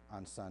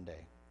on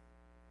Sunday.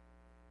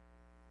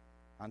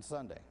 On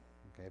Sunday.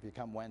 Okay, if you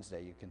come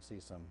Wednesday, you can see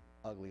some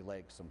ugly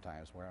legs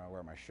sometimes where I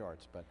wear my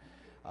shorts. But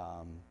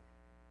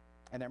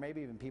And there may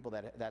be even people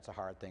that's a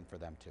hard thing for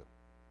them too.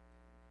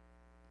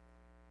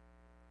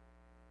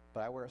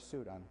 But I wear a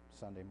suit on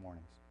Sunday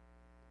mornings.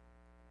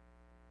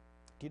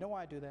 Do you know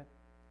why I do that?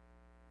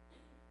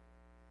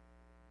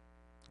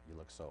 You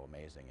look so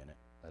amazing in it.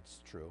 That's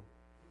true.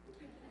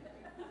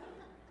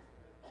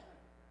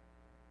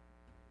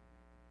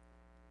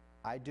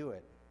 I do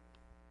it,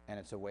 and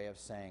it's a way of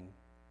saying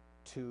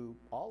to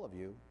all of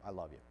you, I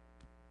love you.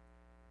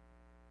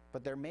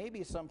 But there may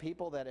be some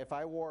people that if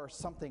I wore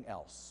something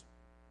else,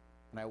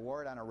 and I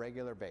wore it on a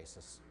regular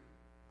basis,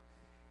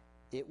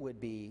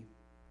 it'd be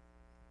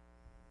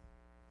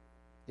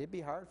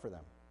hard for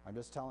them. I'm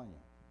just telling you.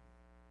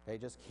 They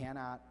just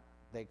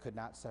they could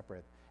not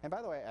separate. And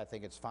by the way, I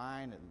think it's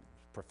fine,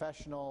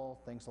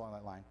 professional, things along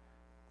that line.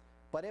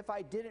 But if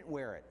I didn't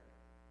wear it,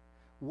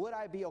 would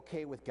I be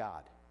okay with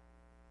God?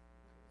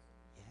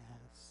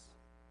 Yes.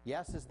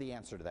 Yes is the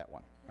answer to that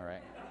one, all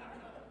right?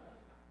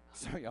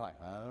 So you're like,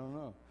 I don't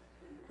know.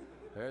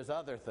 There's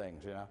other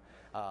things, you know.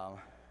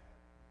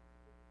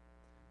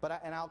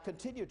 And I'll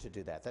continue to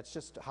do that. That's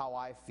just how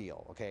I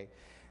feel, okay?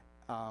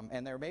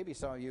 And there may be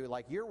some of you,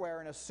 like, you're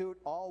wearing a suit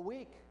all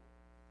week.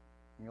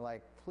 And you're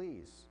like,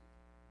 please.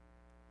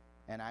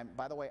 And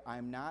by the way,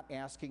 I'm not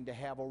asking to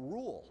have a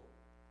rule.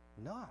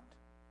 Not.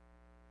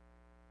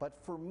 But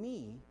for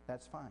me,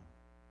 that's fine.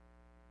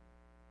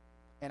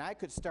 And I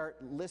could start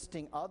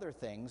listing other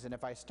things, and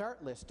if I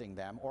start listing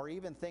them, or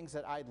even things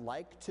that I'd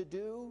like to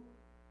do,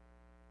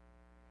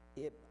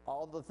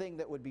 all the thing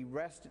that would be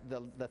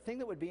the thing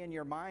that would be in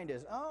your mind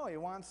is, oh, he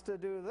wants to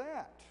do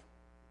that.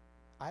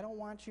 I don't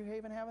want you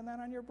even having that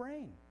on your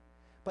brain.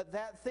 But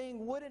that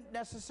thing wouldn't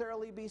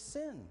necessarily be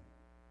sin.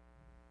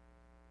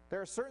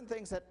 There are certain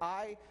things that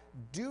I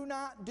do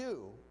not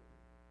do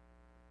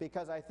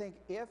because I think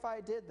if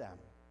I did them,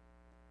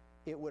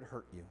 it would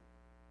hurt you.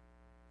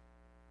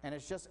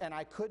 And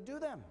I could do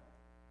them.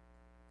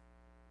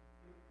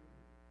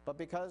 But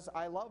because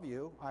I love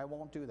you, I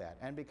won't do that.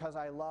 And because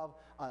I love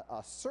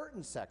a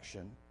certain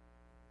section,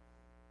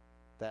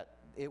 that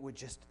it would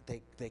just, they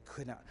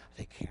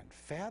can't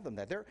fathom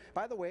that.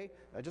 By the way,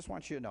 I just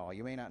want you to know,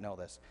 you may not know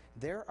this,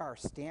 there are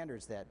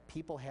standards that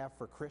people have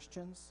for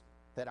Christians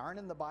that aren't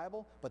in the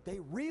Bible, but they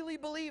really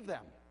believe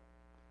them.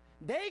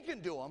 They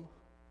can do them,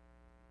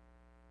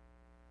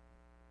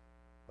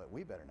 but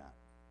we better not.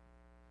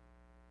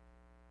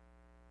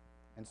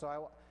 And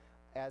so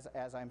as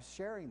I'm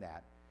sharing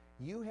that,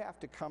 you have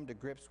to come to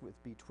grips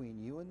with, between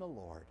you and the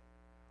Lord,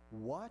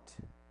 what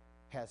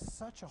has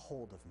such a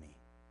hold of me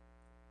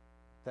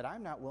that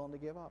I'm not willing to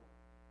give up.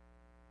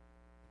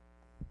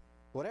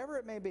 Whatever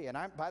it may be. And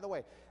by the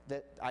way,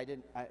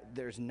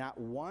 there's not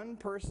one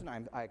person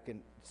I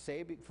can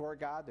say before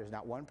God, there's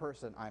not one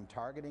person I'm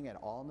targeting at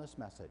all in this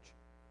message.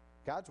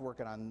 God's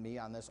working on me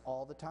on this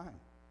all the time.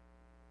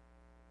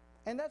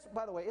 And that's,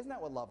 by the way, isn't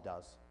that what love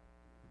does?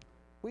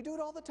 We do it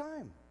all the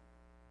time.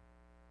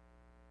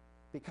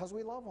 Because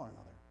we love one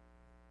another.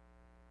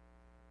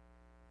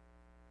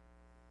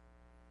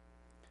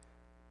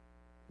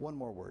 One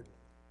more word.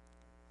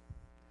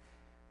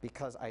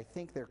 Because I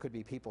think there could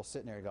be people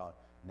sitting there going,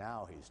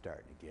 now he's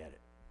starting to get it.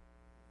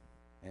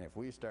 And if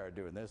we started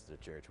doing this at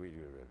the church, we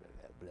do blah,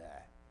 blah,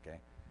 blah, okay?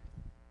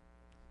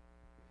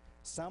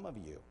 Some of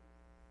you,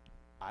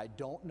 I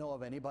don't know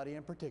of anybody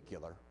in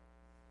particular,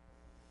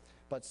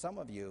 but some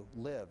of you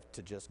live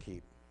to just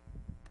keep.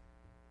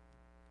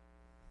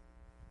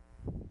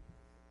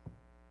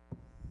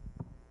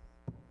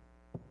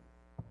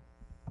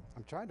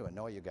 I'm trying to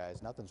annoy you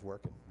guys. Nothing's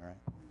working, all right?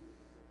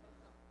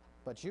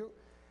 But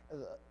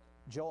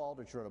Joe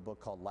Aldrich wrote a book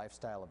called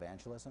Lifestyle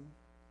Evangelism.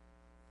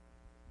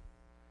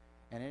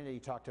 And in it he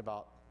talked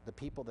about the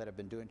people that have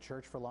been doing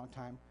church for a long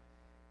time.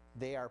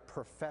 They are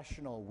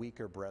professional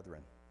weaker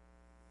brethren.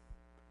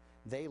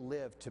 They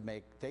live to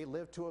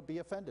be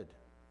offended.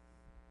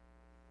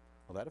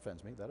 Well, that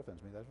offends me, that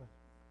offends me, that offends me.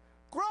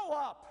 Grow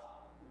up!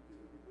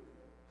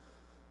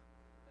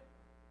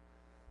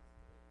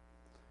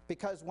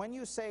 Because when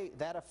you say,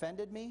 that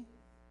offended me,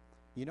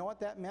 you know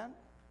what that meant?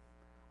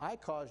 I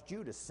caused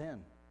you to sin.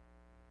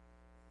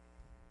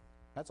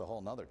 That's a whole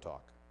nother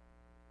talk.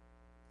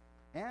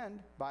 And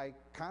by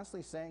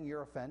constantly saying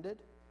you're offended,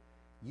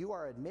 you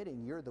are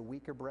admitting you're the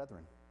weaker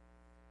brethren.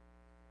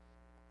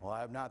 Well,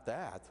 I'm not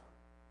that.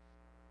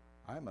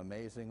 I'm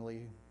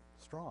amazingly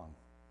strong.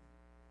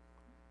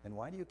 Then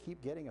why do you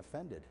keep getting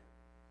offended?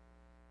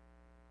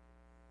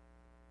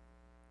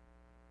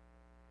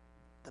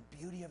 The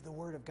beauty of the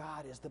Word of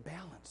God is the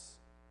balance.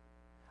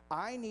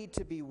 I need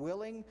to be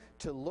willing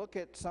to look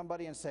at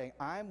somebody and say,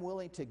 I'm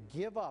willing to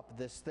give up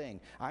this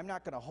thing. I'm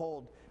not going to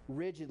hold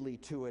rigidly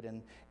to it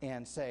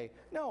and say,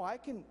 no,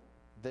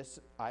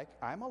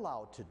 I'm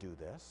allowed to do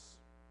this.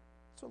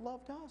 That's what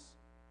love does.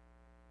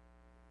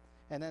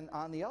 And then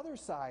on the other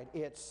side,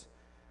 it's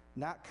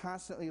not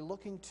constantly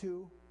looking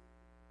to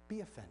be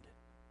offended.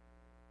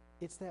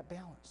 It's that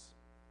balance.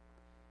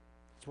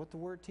 It's what the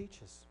Word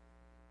teaches.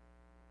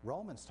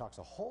 Romans talks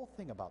a whole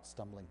thing about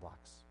stumbling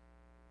blocks.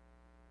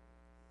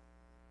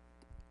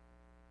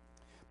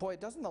 Boy,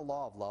 doesn't the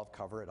law of love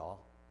cover it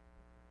all?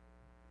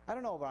 I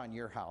don't know about on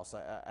your house.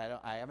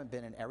 I haven't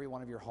been in every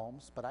one of your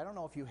homes, but I don't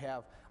know if you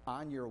have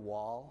on your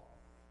wall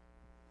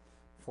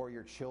for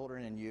your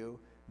children and you,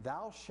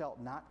 thou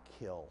shalt not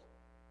kill.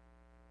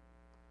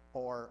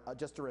 Or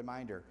just a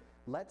reminder,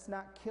 let's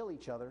not kill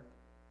each other.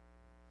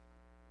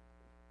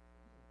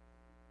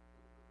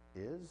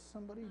 Is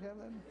somebody have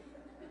that?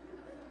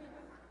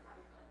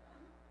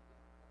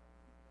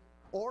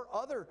 Or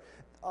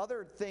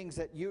other things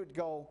that you'd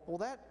go, well,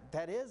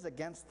 that is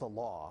against the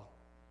law.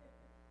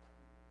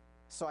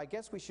 So I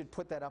guess we should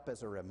put that up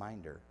as a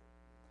reminder.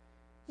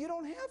 You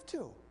don't have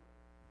to.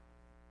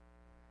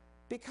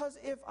 Because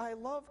if I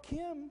love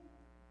Kim,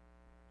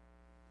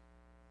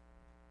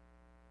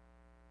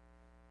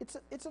 it's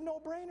a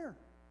no-brainer.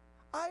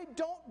 I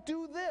don't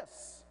do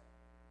this,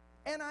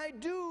 and I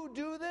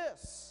do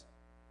this.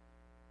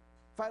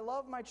 If I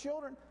love my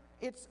children,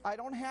 I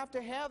don't have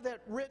to have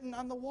that written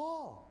on the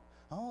wall.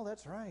 Oh,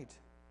 that's right.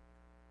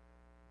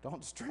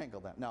 Don't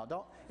strangle them. No,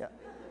 don't. Yeah.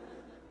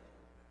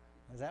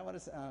 Is that what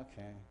it's?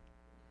 Okay.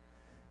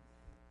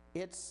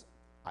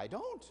 I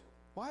don't.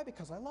 Why?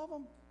 Because I love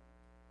them.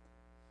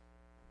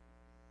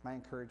 My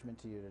encouragement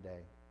to you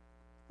today,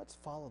 let's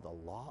follow the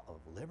law of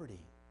liberty,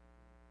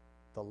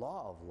 the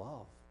law of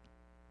love,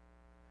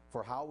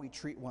 for how we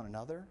treat one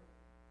another,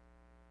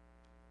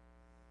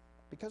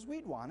 because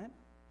we'd want it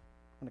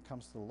when it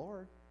comes to the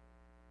Lord.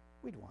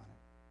 We'd want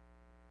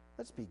it.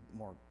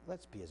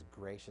 Let's be as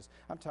gracious.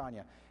 I'm telling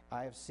you,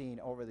 I have seen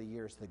over the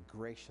years the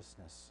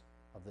graciousness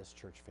of this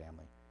church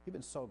family. You've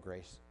been so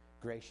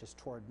gracious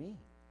toward me.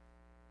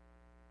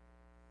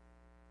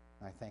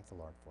 And I thank the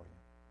Lord for you.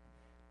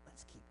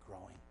 Let's keep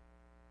growing.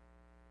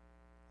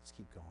 Let's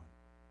keep going.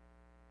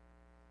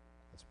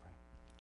 Let's pray.